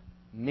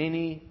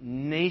 Many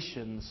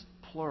nations,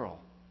 plural.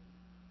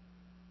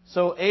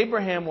 So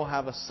Abraham will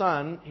have a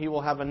son. He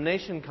will have a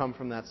nation come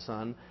from that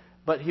son.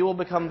 But he will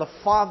become the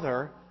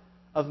father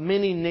of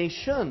many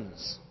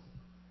nations.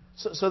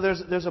 So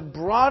there's a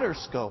broader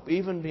scope,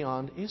 even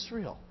beyond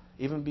Israel,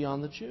 even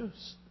beyond the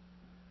Jews.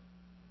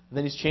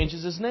 Then he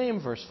changes his name,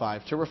 verse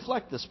 5, to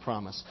reflect this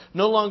promise.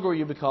 No longer will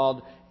you be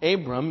called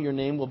Abram, your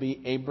name will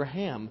be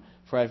Abraham,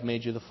 for I have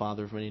made you the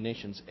father of many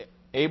nations.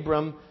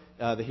 Abram,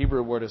 the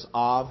Hebrew word is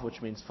Av,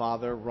 which means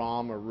father.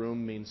 Ram or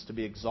Rum means to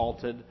be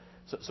exalted.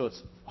 So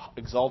it's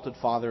exalted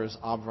father is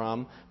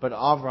Avram. But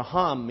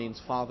Avraham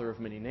means father of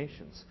many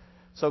nations.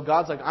 So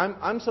God's like,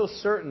 I'm so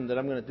certain that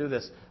I'm going to do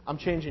this, I'm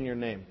changing your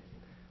name.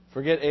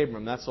 Forget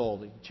Abram, that's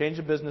old. You change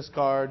the business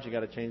cards, you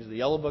got to change the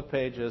yellow book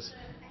pages.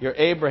 You're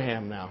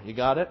Abraham now. You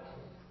got it?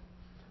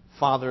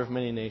 Father of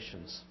many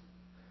nations.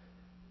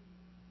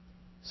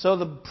 So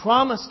the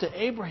promise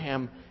to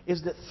Abraham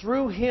is that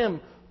through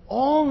him,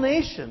 all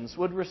nations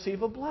would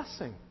receive a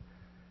blessing.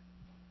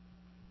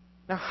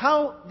 Now,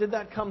 how did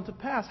that come to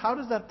pass? How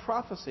does that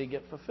prophecy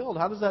get fulfilled?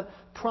 How does that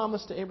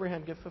promise to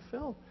Abraham get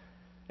fulfilled?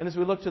 And as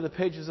we look to the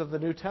pages of the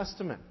New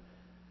Testament,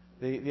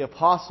 the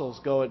apostles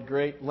go at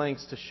great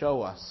lengths to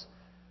show us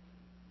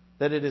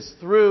that it is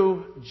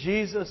through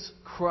Jesus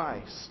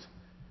Christ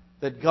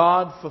that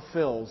God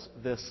fulfills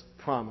this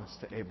promise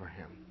to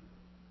Abraham.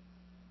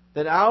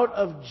 That out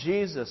of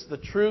Jesus, the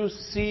true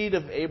seed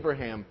of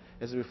Abraham,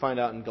 as we find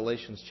out in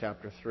Galatians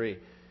chapter 3,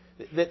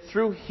 that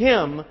through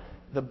him,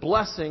 the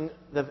blessing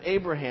of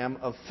Abraham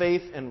of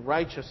faith and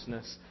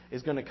righteousness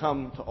is going to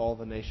come to all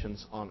the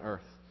nations on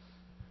earth.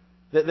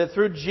 That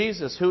through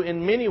Jesus, who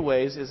in many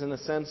ways is in a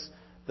sense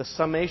the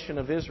summation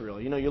of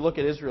Israel. You look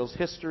at Israel's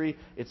history,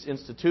 its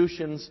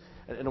institutions.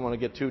 I don't want to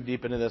get too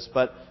deep into this,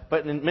 but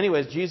in many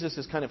ways, Jesus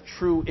is kind of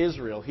true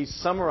Israel. He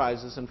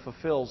summarizes and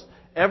fulfills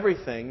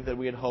everything that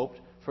we had hoped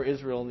for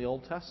Israel in the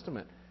Old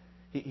Testament.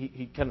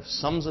 He kind of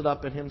sums it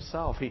up in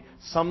himself. He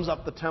sums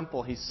up the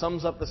temple. He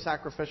sums up the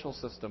sacrificial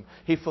system.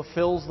 He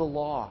fulfills the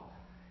law.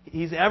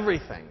 He's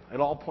everything. It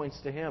all points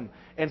to Him.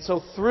 And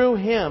so through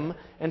Him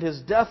and His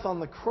death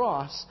on the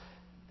cross,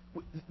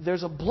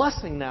 there's a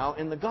blessing now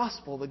in the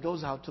gospel that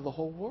goes out to the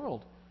whole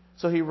world.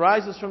 So He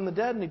rises from the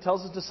dead and He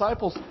tells His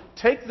disciples,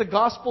 take the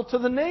gospel to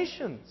the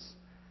nations.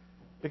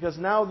 Because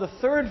now the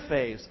third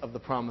phase of the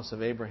promise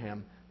of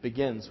Abraham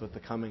begins with the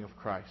coming of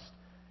Christ.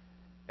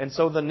 And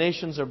so the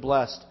nations are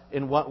blessed.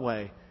 In what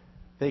way?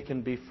 They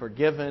can be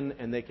forgiven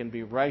and they can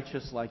be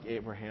righteous like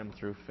Abraham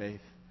through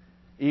faith.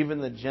 Even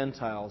the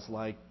Gentiles,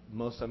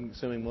 I'm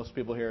assuming most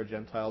people here are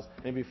Gentiles.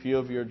 Maybe a few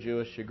of you are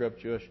Jewish, you grew up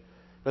Jewish.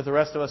 But the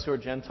rest of us who are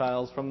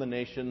Gentiles from the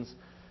nations,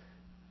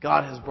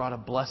 God has brought a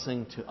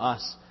blessing to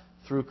us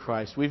through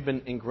Christ. We've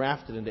been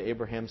engrafted into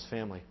Abraham's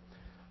family.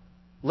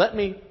 Let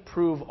me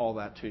prove all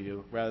that to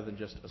you rather than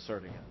just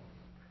asserting it.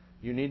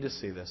 You need to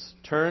see this.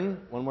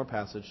 Turn, one more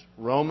passage,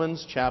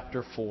 Romans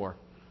chapter 4.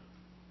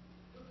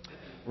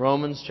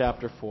 Romans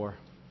chapter 4.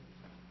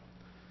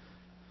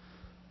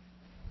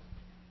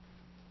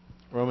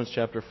 Romans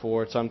chapter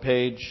 4. It's on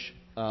page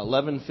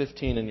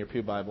 1115 in your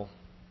Pew Bible.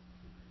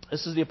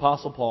 This is the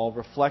Apostle Paul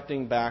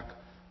reflecting back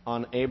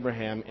on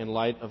Abraham in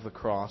light of the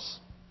cross.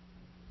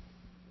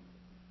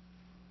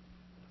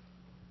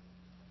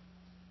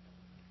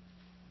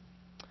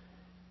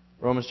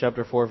 Romans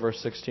chapter 4, verse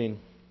 16.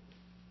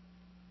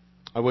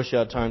 I wish I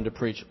had time to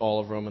preach all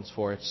of Romans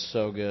 4. It's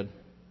so good.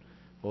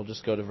 We'll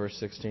just go to verse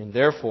 16.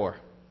 Therefore,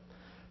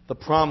 the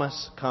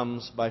promise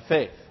comes by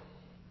faith,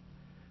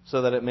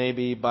 so that it may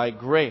be by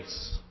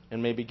grace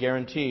and may be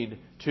guaranteed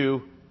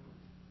to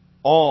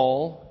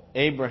all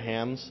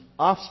Abraham's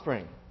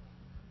offspring.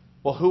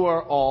 Well, who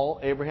are all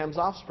Abraham's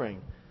offspring?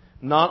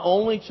 Not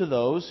only to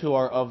those who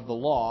are of the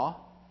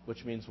law,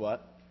 which means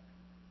what?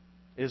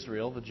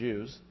 Israel, the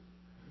Jews,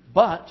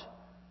 but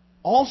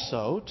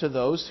also to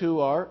those who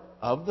are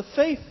of the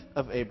faith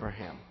of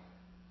Abraham,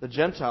 the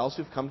Gentiles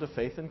who've come to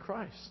faith in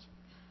Christ.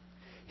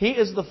 He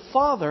is the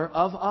father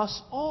of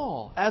us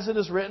all. As it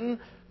is written,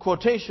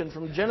 quotation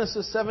from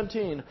Genesis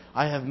 17,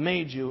 I have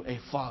made you a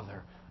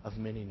father of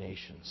many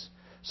nations.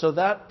 So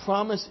that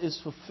promise is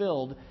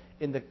fulfilled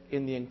in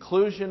the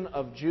inclusion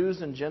of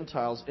Jews and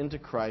Gentiles into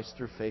Christ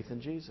through faith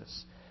in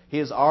Jesus. He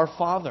is our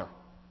Father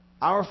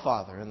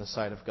in the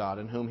sight of God,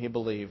 in whom He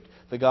believed,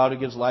 the God who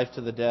gives life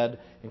to the dead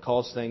and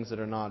calls things that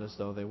are not as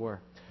though they were.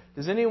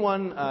 Does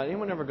anyone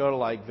ever go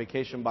to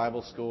vacation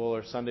Bible school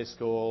or Sunday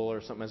school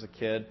or something as a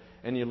kid,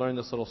 and you learn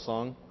this little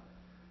song?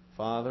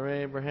 Father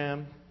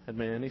Abraham had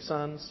many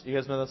sons. You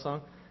guys know that song?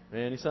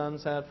 Many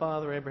sons had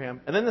Father Abraham.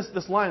 And then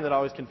this line that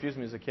always confused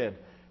me as a kid.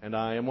 And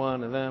I am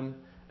one of them,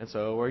 and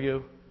so are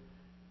you.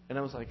 And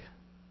I was like,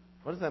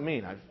 what does that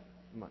mean?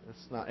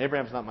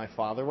 Abraham's not my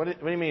father. What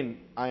do you mean,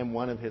 I am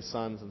one of his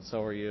sons, and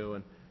so are you?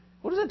 And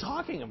what is it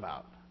talking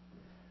about?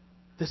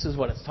 This is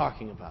what it's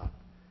talking about.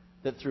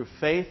 That through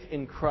faith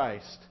in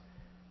Christ,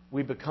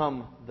 we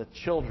become the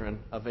children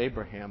of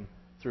Abraham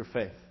through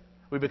faith.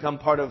 We become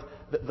part of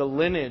the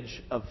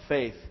lineage of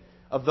faith,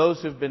 of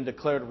those who've been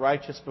declared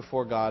righteous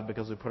before God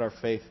because we put our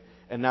faith.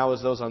 And now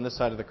as those on this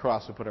side of the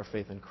cross, we put our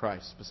faith in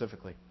Christ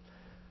specifically.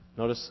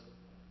 Notice,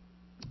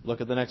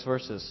 look at the next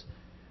verses.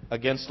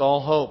 Against all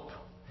hope,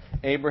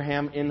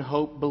 Abraham in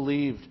hope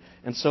believed,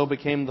 and so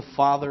became the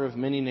father of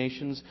many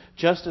nations,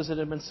 just as it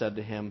had been said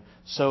to him,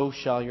 so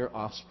shall your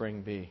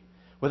offspring be.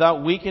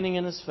 Without weakening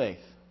in his faith,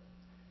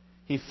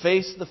 he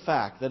faced the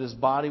fact that his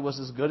body was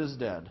as good as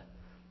dead,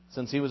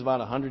 since he was about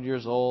 100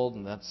 years old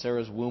and that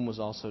Sarah's womb was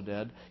also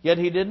dead. Yet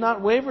he did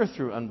not waver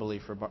through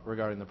unbelief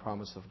regarding the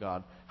promise of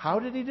God. How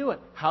did he do it?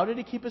 How did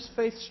he keep his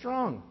faith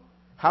strong?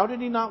 How did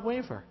he not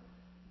waver?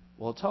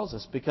 Well, it tells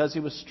us, because he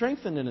was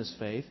strengthened in his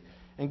faith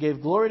and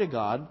gave glory to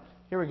God,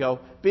 here we go,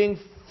 being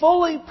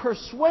fully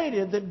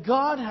persuaded that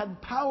God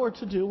had power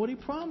to do what He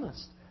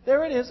promised.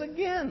 There it is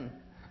again.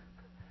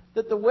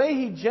 That the way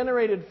he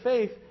generated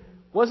faith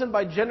wasn't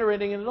by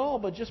generating it at all,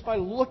 but just by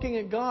looking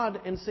at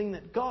God and seeing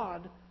that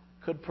God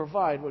could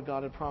provide what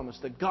God had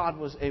promised, that God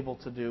was able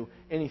to do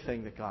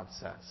anything that God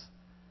says.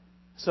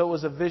 So it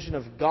was a vision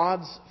of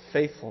God's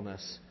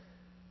faithfulness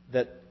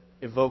that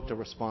evoked a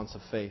response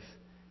of faith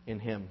in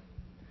Him.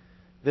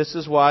 This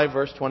is why,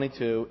 verse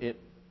 22, it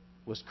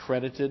was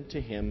credited to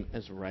him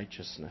as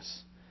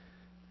righteousness.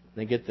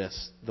 Now get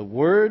this. The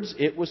words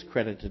it was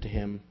credited to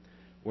him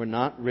were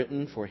not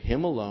written for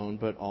him alone,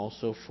 but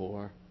also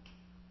for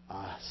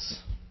us,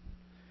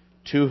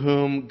 to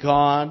whom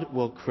God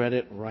will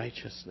credit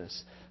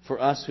righteousness. For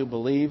us who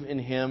believe in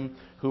Him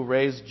who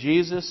raised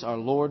Jesus our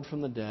Lord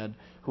from the dead,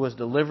 who was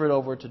delivered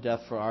over to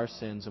death for our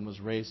sins and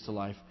was raised to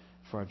life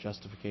for our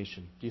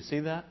justification. Do you see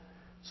that?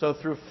 So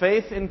through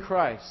faith in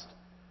Christ,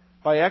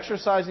 By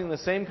exercising the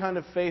same kind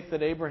of faith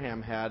that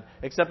Abraham had,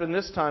 except in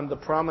this time the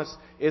promise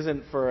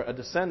isn't for a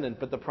descendant,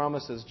 but the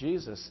promise is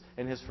Jesus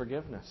and His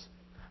forgiveness.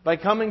 By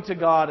coming to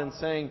God and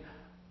saying,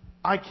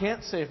 I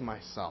can't save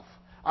myself.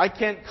 I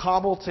can't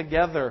cobble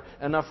together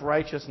enough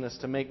righteousness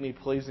to make me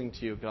pleasing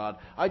to you, God.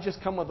 I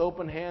just come with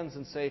open hands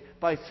and say,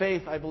 by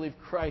faith, I believe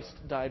Christ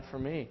died for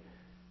me.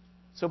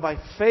 So by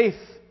faith,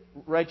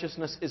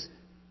 righteousness is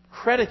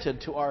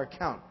credited to our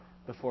account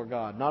before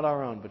God. Not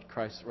our own, but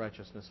Christ's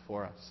righteousness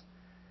for us.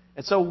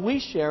 And so we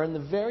share in the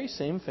very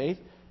same faith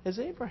as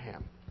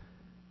Abraham.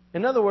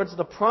 In other words,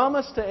 the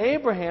promise to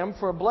Abraham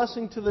for a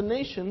blessing to the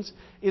nations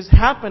is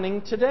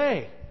happening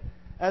today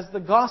as the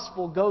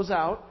gospel goes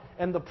out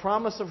and the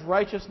promise of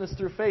righteousness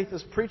through faith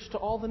is preached to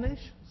all the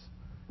nations.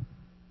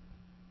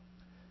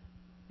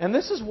 And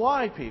this is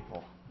why,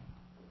 people,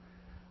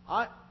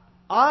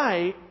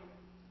 I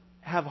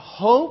have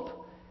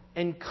hope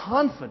and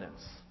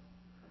confidence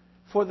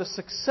for the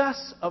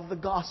success of the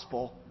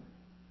gospel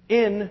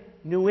in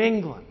New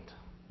England.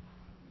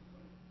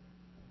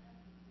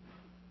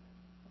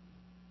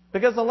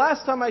 Because the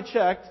last time I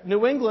checked,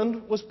 New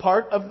England was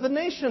part of the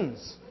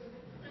nations.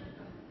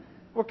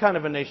 We're kind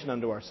of a nation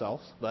unto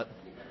ourselves, but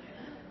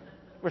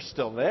we're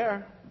still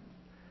there.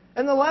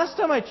 And the last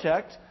time I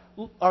checked,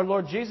 our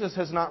Lord Jesus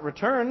has not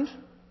returned.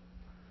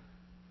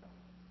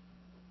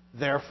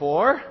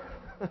 Therefore,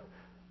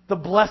 the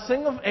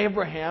blessing of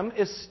Abraham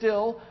is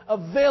still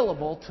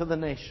available to the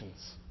nations.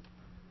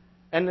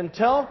 And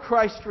until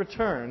Christ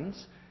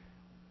returns,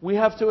 we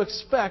have to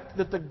expect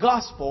that the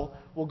gospel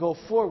will go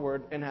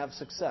forward and have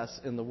success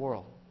in the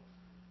world.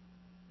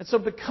 And so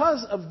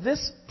because of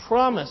this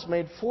promise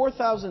made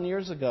 4,000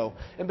 years ago,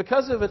 and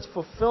because of its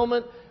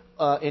fulfillment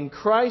in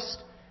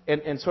Christ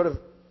and sort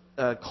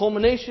of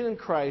culmination in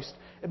Christ,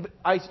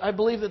 I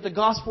believe that the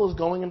gospel is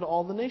going into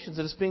all the nations.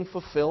 It is being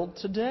fulfilled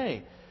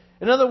today.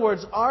 In other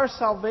words, our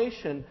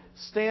salvation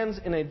stands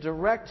in a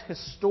direct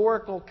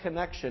historical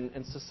connection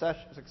and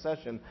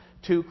succession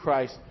to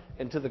Christ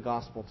and to the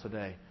gospel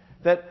today.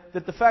 That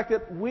the fact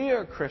that we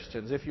are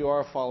Christians, if you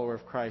are a follower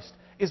of Christ,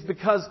 is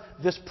because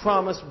this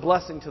promised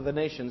blessing to the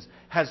nations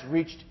has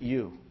reached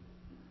you.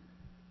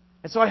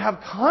 And so I have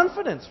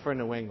confidence for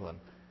New England.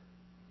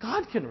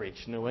 God can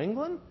reach New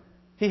England.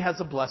 He has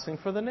a blessing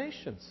for the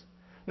nations.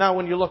 Now,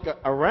 when you look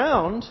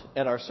around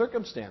at our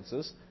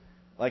circumstances,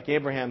 like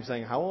Abraham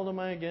saying, how old am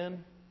I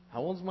again?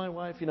 How old's my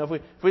wife? You know,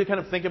 if we kind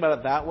of think about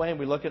it that way and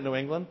we look at New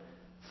England,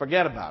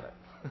 forget about it.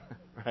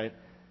 Right?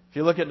 If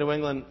you look at New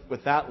England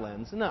with that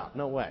lens,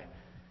 no way.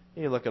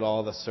 You look at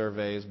all the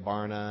surveys,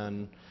 Barna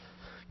and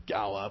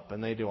Gallup,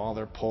 and they do all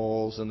their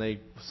polls, and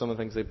some of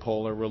the things they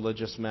poll are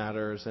religious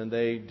matters, and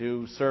they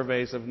do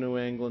surveys of New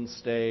England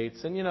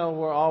states, and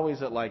we're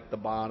always at like the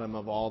bottom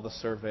of all the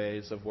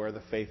surveys of where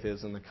the faith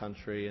is in the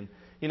country, and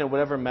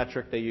whatever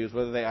metric they use,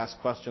 whether they ask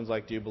questions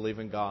like, do you believe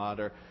in God,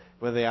 or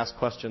whether they ask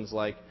questions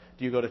like,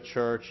 do you go to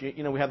church?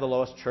 We have the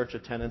lowest church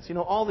attendance,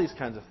 all these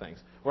kinds of things.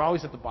 We're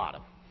always at the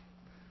bottom.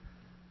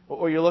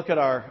 Or you look at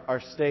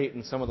our state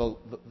and some of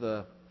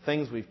the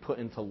things we've put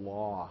into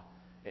law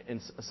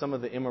and some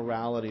of the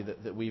immorality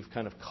that we've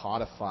kind of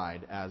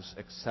codified as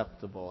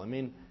acceptable. I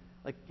mean,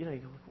 you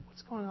go,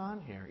 what's going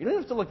on here? You don't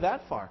have to look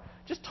that far.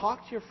 Just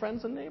talk to your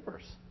friends and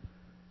neighbors.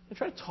 And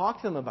try to talk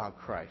to them about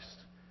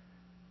Christ.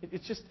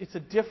 It's a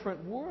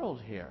different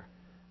world here.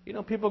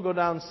 People go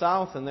down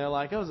south and they're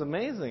like, it was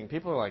amazing.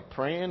 People are like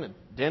praying at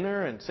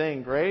dinner and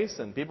saying grace,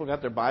 and people got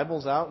their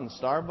Bibles out in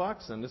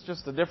Starbucks, and it's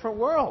just a different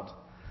world.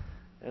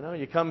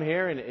 You come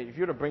here, and if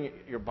you were to bring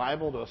your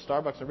Bible to a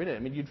Starbucks and read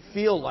it, you'd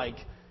feel like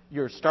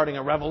you're starting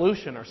a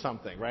revolution or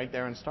something right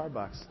there in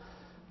Starbucks.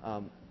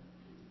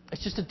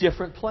 It's just a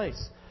different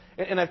place.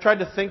 And I've tried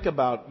to think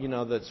about,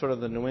 the sort of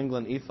the New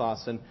England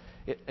ethos, and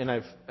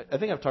I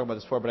think I've talked about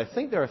this before, but I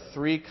think there are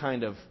three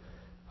kind of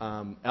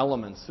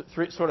elements,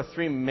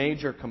 three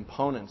major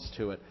components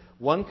to it.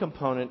 One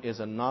component is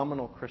a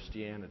nominal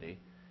Christianity,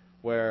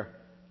 where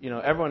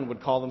everyone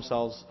would call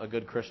themselves a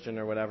good Christian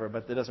or whatever,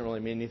 but it doesn't really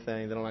mean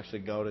anything. They don't actually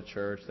go to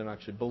church. They don't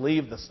actually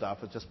believe the stuff.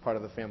 It's just part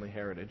of the family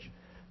heritage.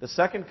 The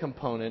second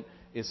component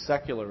is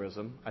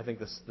secularism. I think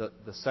the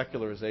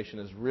secularization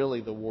is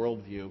really the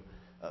worldview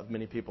of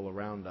many people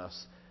around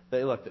us.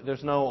 Look,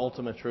 there's no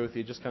ultimate truth.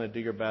 You just kind of do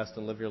your best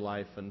and live your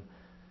life and,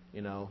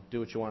 do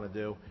what you want to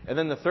do. And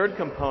then the third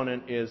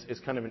component is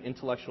kind of an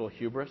intellectual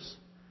hubris.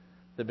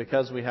 That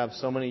because we have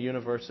so many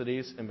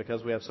universities and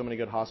because we have so many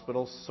good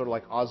hospitals, sort of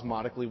like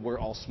osmotically, we're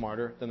all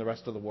smarter than the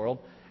rest of the world,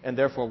 and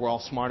therefore we're all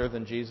smarter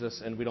than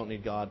Jesus, and we don't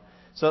need God.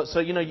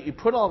 So you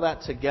put all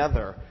that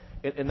together,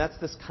 and that's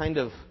this kind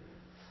of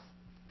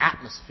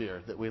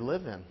atmosphere that we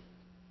live in.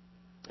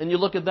 And you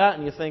look at that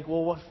and you think,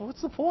 well,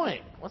 what's the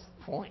point? What's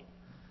the point?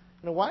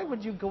 Why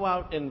would you go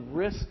out and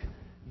risk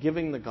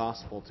giving the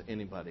gospel to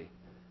anybody?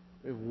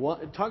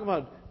 Talk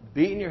about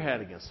beating your head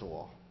against the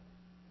wall.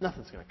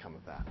 Nothing's going to come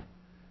of that.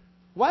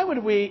 Why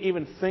would we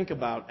even think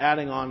about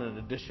adding on an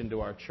addition to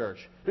our church?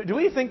 Do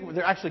we think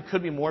there actually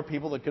could be more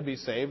people that could be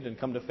saved and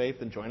come to faith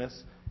and join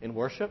us in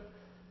worship?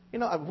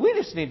 We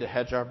just need to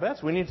hedge our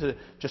bets. We need to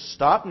just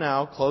stop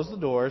now, close the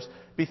doors,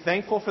 be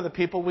thankful for the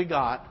people we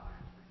got,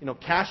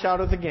 cash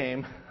out of the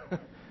game,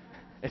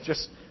 and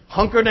just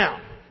hunker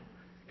down.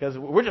 Because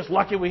we're just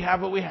lucky we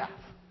have what we have.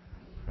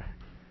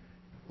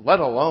 Let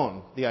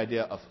alone the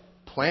idea of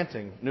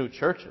planting new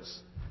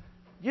churches.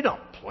 You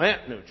don't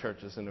plant new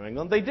churches in New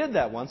England. They did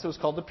that once. It was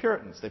called the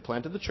Puritans. They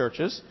planted the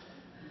churches.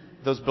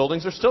 Those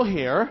buildings are still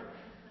here.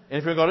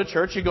 And if you go to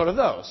church, you go to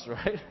those,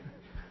 right?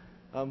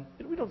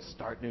 We don't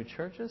start new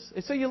churches.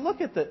 And so you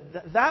look at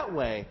that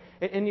way,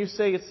 and you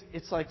say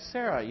it's like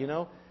Sarah,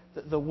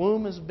 the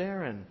womb is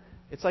barren.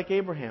 It's like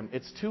Abraham.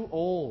 It's too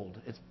old.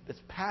 It's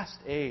past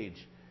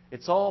age.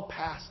 It's all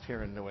past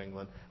here in New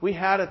England. We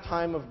had a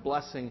time of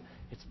blessing.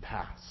 It's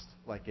past,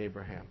 like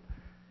Abraham.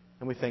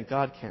 And we think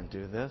God can't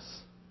do this.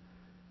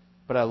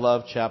 But I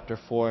love chapter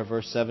 4,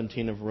 verse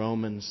 17 of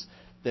Romans,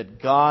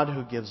 that God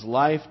who gives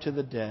life to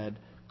the dead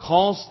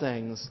calls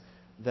things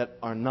that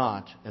are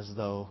not as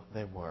though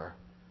they were.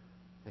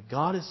 That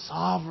God is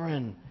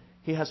sovereign.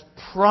 He has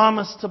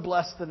promised to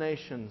bless the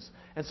nations.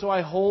 And so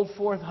I hold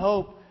forth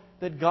hope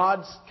that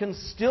God can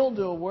still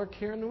do a work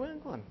here in New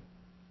England.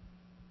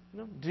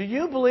 Do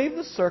you believe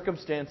the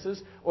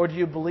circumstances or do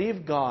you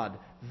believe God?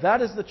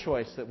 That is the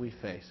choice that we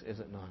face, is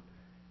it not?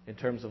 In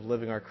terms of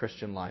living our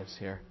Christian lives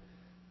here.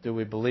 Do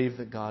we believe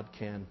that God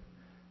can?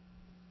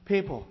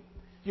 People,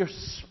 your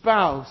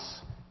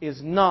spouse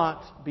is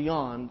not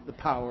beyond the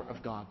power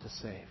of God to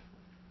save.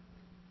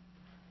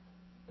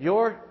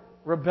 Your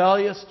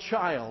rebellious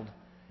child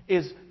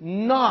is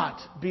not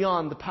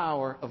beyond the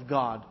power of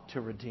God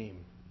to redeem.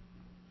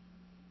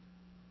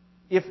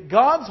 If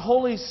God's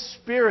Holy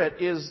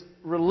Spirit is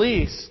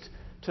released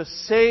to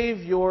save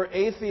your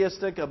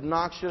atheistic,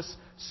 obnoxious,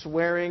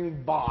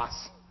 swearing boss,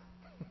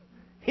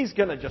 He's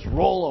going to just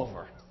roll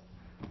over.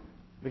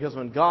 Because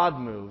when God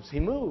moves, He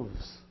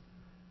moves.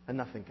 And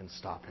nothing can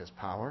stop His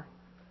power.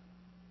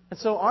 And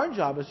so our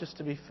job is just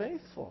to be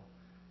faithful.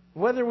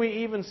 Whether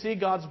we even see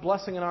God's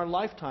blessing in our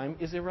lifetime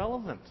is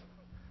irrelevant.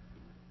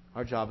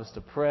 Our job is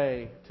to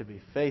pray, to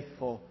be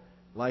faithful,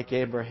 like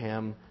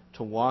Abraham,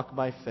 to walk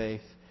by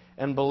faith,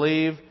 and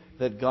believe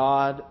that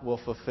God will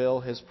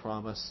fulfill His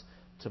promise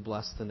to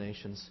bless the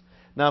nations.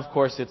 Now, of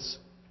course, it's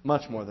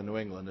much more than New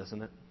England,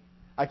 isn't it?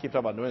 I keep talking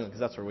about New England because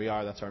that's where we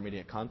are, that's our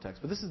immediate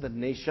context. But this is the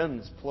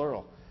nations,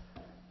 plural.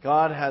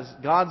 God's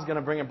going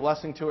to bring a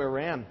blessing to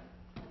Iran.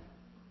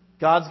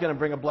 God's going to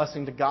bring a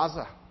blessing to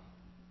Gaza.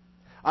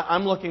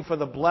 I'm looking for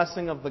the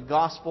blessing of the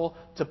gospel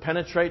to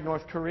penetrate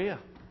North Korea.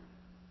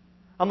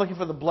 I'm looking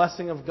for the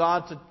blessing of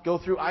God to go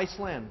through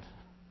Iceland.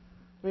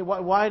 I mean,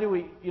 why do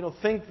we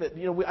think that...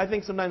 I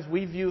think sometimes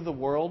we view the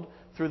world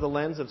through the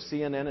lens of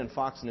CNN and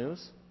Fox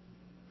News.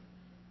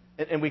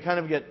 And we kind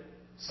of get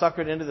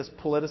suckered into this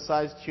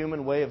politicized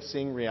human way of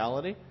seeing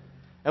reality.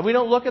 And we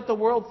don't look at the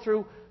world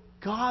through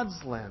God's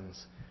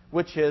lens,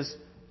 which is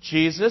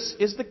Jesus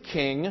is the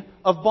king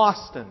of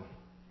Boston.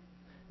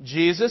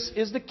 Jesus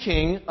is the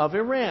king of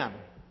Iran.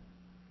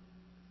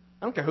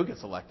 I don't care who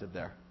gets elected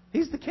there.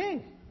 He's the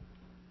king.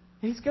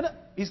 He's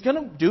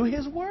gonna do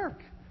His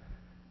work.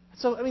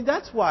 So,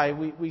 that's why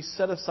we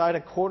set aside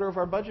a quarter of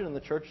our budget in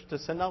the church to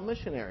send out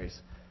missionaries.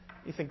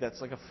 You think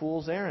that's like a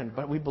fool's errand,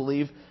 but we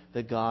believe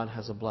that God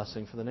has a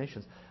blessing for the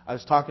nations. I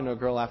was talking to a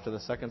girl after the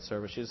second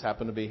service. She just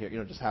happened to be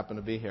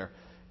here,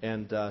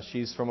 And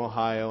she's from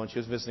Ohio, and she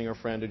was visiting her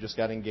friend who just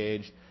got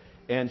engaged.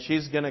 And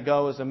she's going to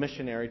go as a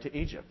missionary to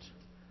Egypt.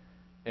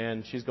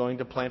 And she's going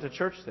to plant a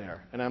church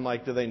there. And I'm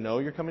like, do they know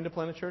you're coming to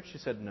plant a church? She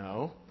said,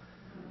 no.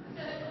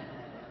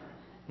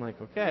 I'm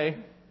like, okay.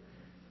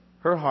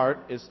 Her heart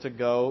is to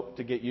go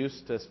to get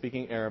used to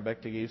speaking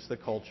Arabic, to get used to the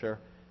culture,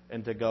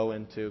 and to go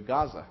into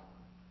Gaza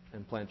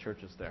and plant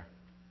churches there.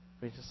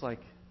 It's just like,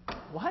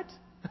 what?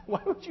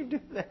 Why would you do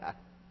that?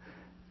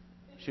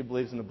 She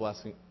believes in the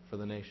blessing for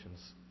the nations.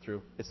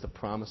 It's the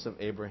promise of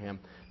Abraham.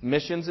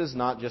 Missions is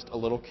not just a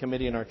little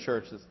committee in our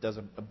church that does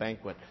a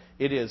banquet.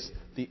 It is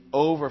the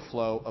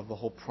overflow of the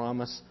whole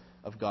promise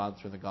of God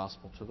through the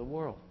gospel to the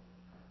world.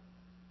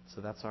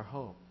 So that's our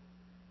hope.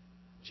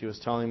 She was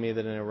telling me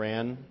that in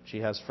Iran, she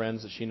has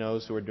friends that she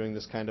knows who are doing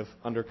this kind of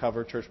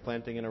undercover church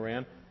planting in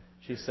Iran.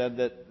 She said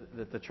that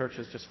the church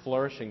is just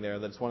flourishing there,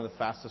 that it's one of the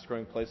fastest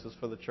growing places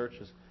for the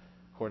churches,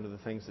 according to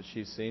the things that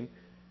she's seen.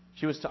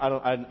 She was. I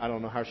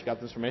don't know how she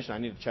got this information. I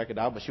need to check it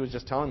out. But she was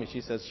just telling me.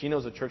 She says she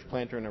knows a church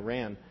planter in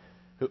Iran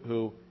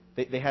who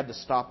they had to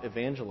stop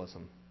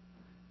evangelism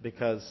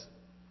because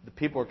the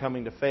people were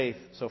coming to faith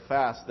so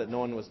fast that no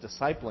one was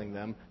discipling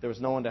them. There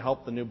was no one to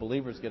help the new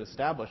believers get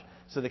established.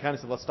 So they kind of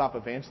said, "Let's stop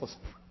evangelism."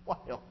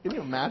 Wow, can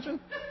you imagine?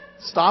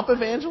 Stop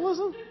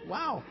evangelism?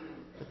 Wow,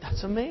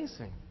 that's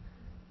amazing.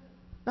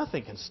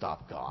 Nothing can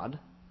stop God.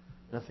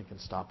 Nothing can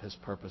stop His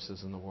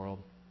purposes in the world.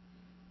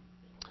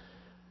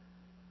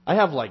 I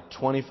have like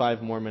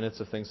 25 more minutes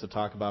of things to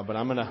talk about, but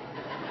I'm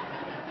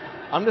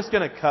just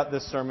going to cut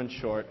this sermon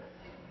short.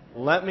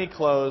 Let me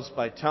close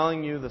by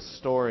telling you the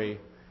story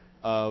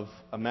of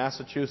a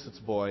Massachusetts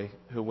boy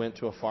who went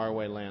to a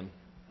faraway land.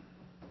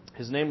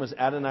 His name was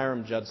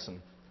Adoniram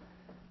Judson.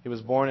 He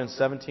was born in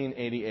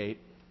 1788.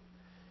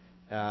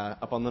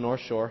 up on the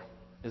North Shore.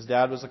 His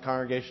dad was a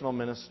congregational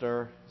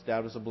minister. His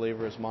dad was a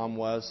believer. His mom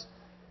was.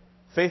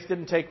 Faith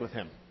didn't take with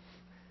him.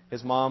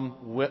 His mom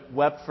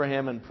wept for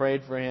him and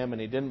prayed for him,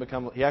 and he didn't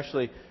become. He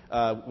actually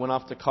went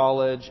off to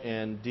college,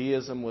 and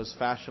deism was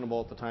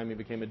fashionable at the time. He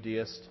became a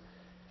deist,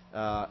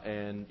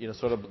 and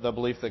sort of the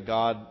belief that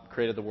God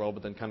created the world,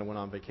 but then kind of went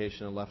on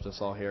vacation and left us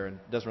all here. And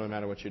it doesn't really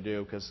matter what you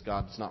do because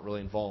God's not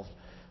really involved.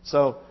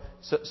 So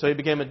he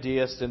became a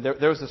deist, and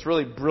there was this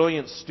really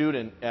brilliant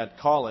student at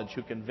college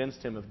who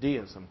convinced him of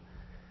deism,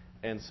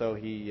 and so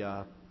he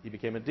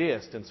became a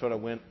deist and sort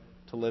of went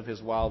to live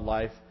his wild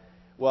life.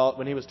 Well,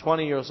 when he was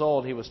 20 years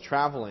old, he was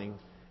traveling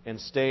and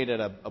stayed at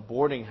a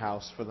boarding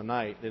house for the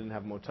night. They didn't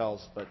have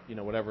motels, but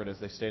whatever it is,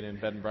 they stayed in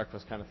bed and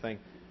breakfast kind of thing.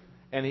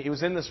 And he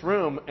was in this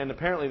room, and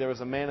apparently there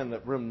was a man in the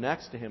room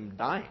next to him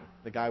dying.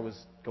 The guy was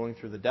going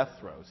through the death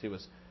throes. He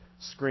was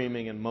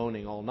screaming and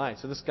moaning all night.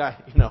 So this guy,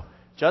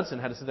 Judson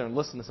had to sit there and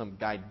listen to some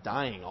guy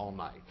dying all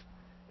night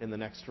in the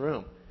next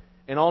room.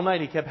 And all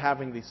night he kept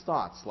having these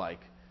thoughts like,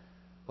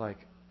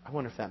 I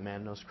wonder if that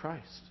man knows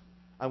Christ.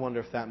 I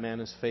wonder if that man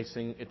is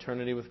facing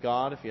eternity with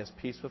God, if he has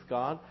peace with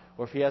God,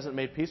 or if he hasn't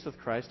made peace with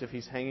Christ, if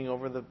he's hanging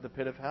over the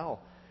pit of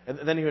hell. And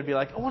then he would be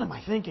like, oh, what am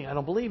I thinking? I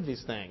don't believe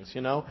these things.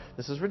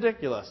 This is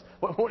ridiculous.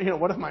 What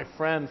if my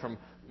friend from,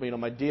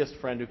 my deist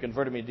friend who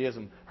converted me to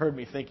deism heard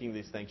me thinking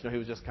these things? He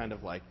was just kind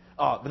of like,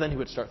 oh, but then he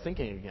would start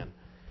thinking again.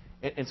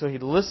 And so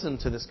he'd listen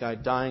to this guy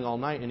dying all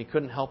night, and he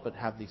couldn't help but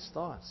have these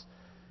thoughts.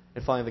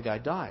 And finally the guy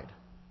died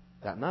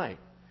that night.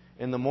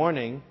 In the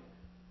morning,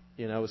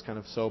 was kind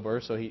of sober,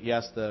 so he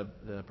asked the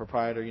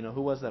proprietor,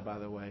 who was that, by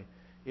the way?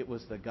 It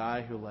was the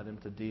guy who led him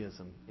to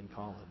deism in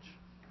college.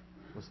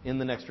 Was in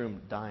the next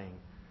room dying.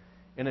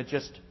 And it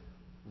just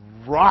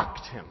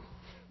rocked him.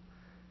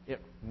 It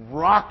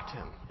rocked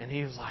him. And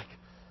he was like,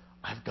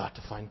 I've got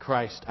to find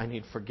Christ. I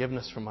need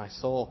forgiveness for my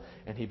soul.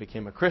 And he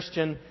became a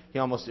Christian. He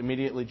almost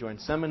immediately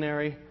joined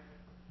seminary.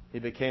 He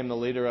became the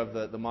leader of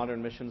the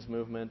modern missions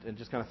movement. And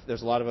just kind of,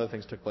 there's a lot of other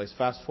things took place.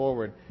 Fast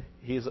forward,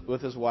 he's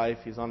with his wife.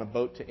 He's on a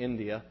boat to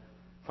India,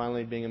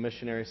 finally being a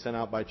missionary sent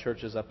out by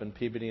churches up in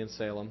Peabody and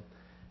Salem.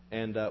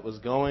 And was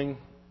going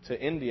to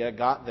India,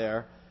 got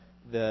there.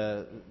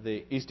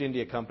 The East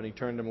India Company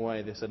turned him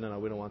away. They said, no,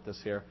 we don't want this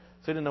here.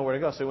 So he didn't know where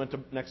to go. So he went to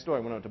next door.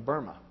 He went out to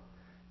Burma.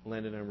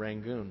 Landed in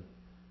Rangoon.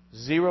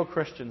 0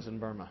 Christians in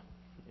Burma.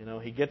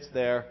 He gets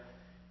there.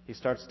 He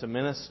starts to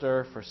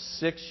minister for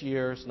 6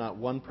 years. Not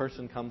one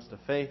person comes to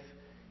faith.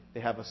 They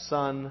have a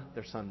son.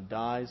 Their son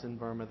dies in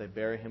Burma. They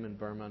bury him in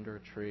Burma under a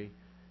tree.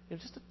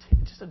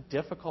 Just a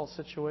difficult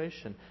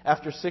situation.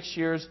 After 6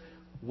 years,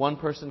 one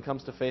person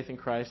comes to faith in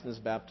Christ and is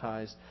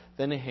baptized.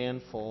 Then a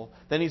handful.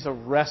 Then he's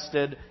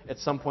arrested at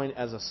some point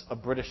as a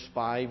British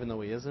spy, even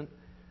though he isn't.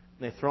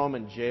 And they throw him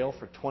in jail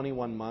for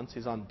 21 months.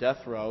 He's on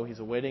death row. He's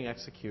awaiting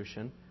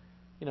execution.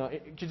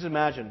 Just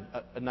imagine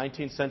a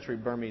 19th century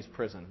Burmese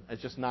prison.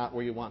 It's just not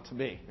where you want to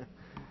be.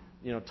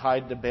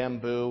 Tied to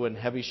bamboo and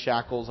heavy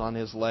shackles on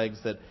his legs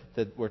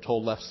that we're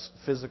told left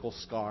physical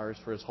scars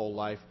for his whole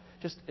life.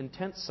 Just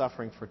intense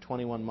suffering for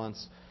 21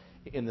 months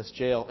in this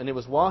jail. And it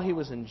was while he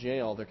was in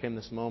jail, there came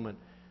this moment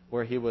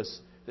where there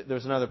was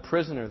another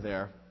prisoner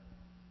there.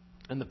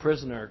 And the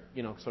prisoner,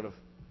 sort of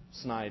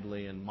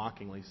snidely and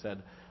mockingly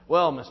said,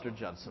 well, Mr.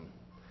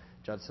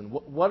 Judson,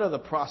 what are the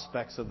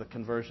prospects of the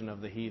conversion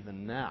of the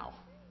heathen now?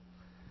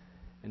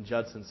 And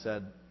Judson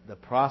said, the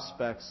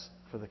prospects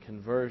for the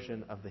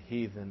conversion of the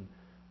heathen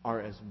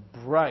are as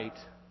bright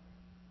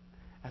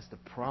as the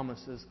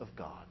promises of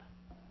God.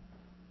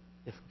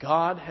 If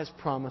God has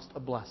promised a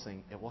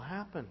blessing, it will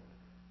happen,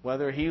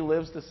 whether he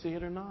lives to see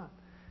it or not.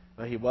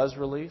 But he was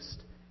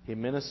released. He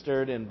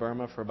ministered in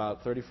Burma for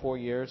about 34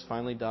 years,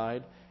 finally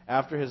died.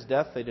 After his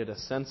death, they did a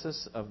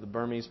census of the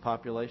Burmese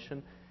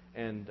population,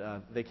 and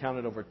they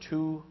counted over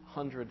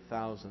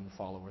 200,000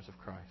 followers of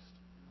Christ.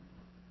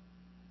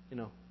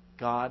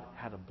 God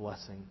had a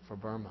blessing for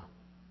Burma.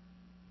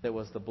 That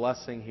was the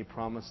blessing he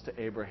promised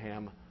to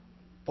Abraham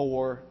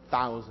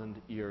 4,000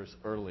 years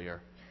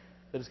earlier,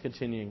 that is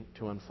continuing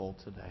to unfold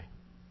today.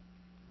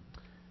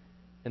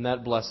 And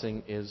that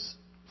blessing is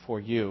for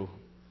you,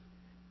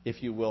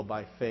 if you will,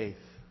 by faith,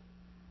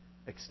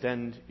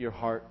 extend your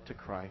heart to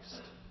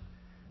Christ,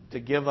 to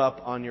give up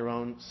on your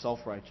own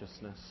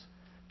self-righteousness,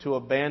 to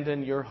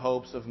abandon your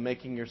hopes of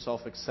making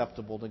yourself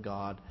acceptable to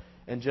God,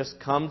 and just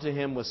come to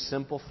him with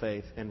simple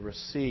faith and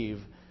receive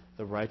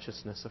the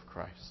righteousness of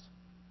Christ.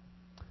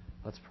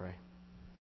 Let's pray.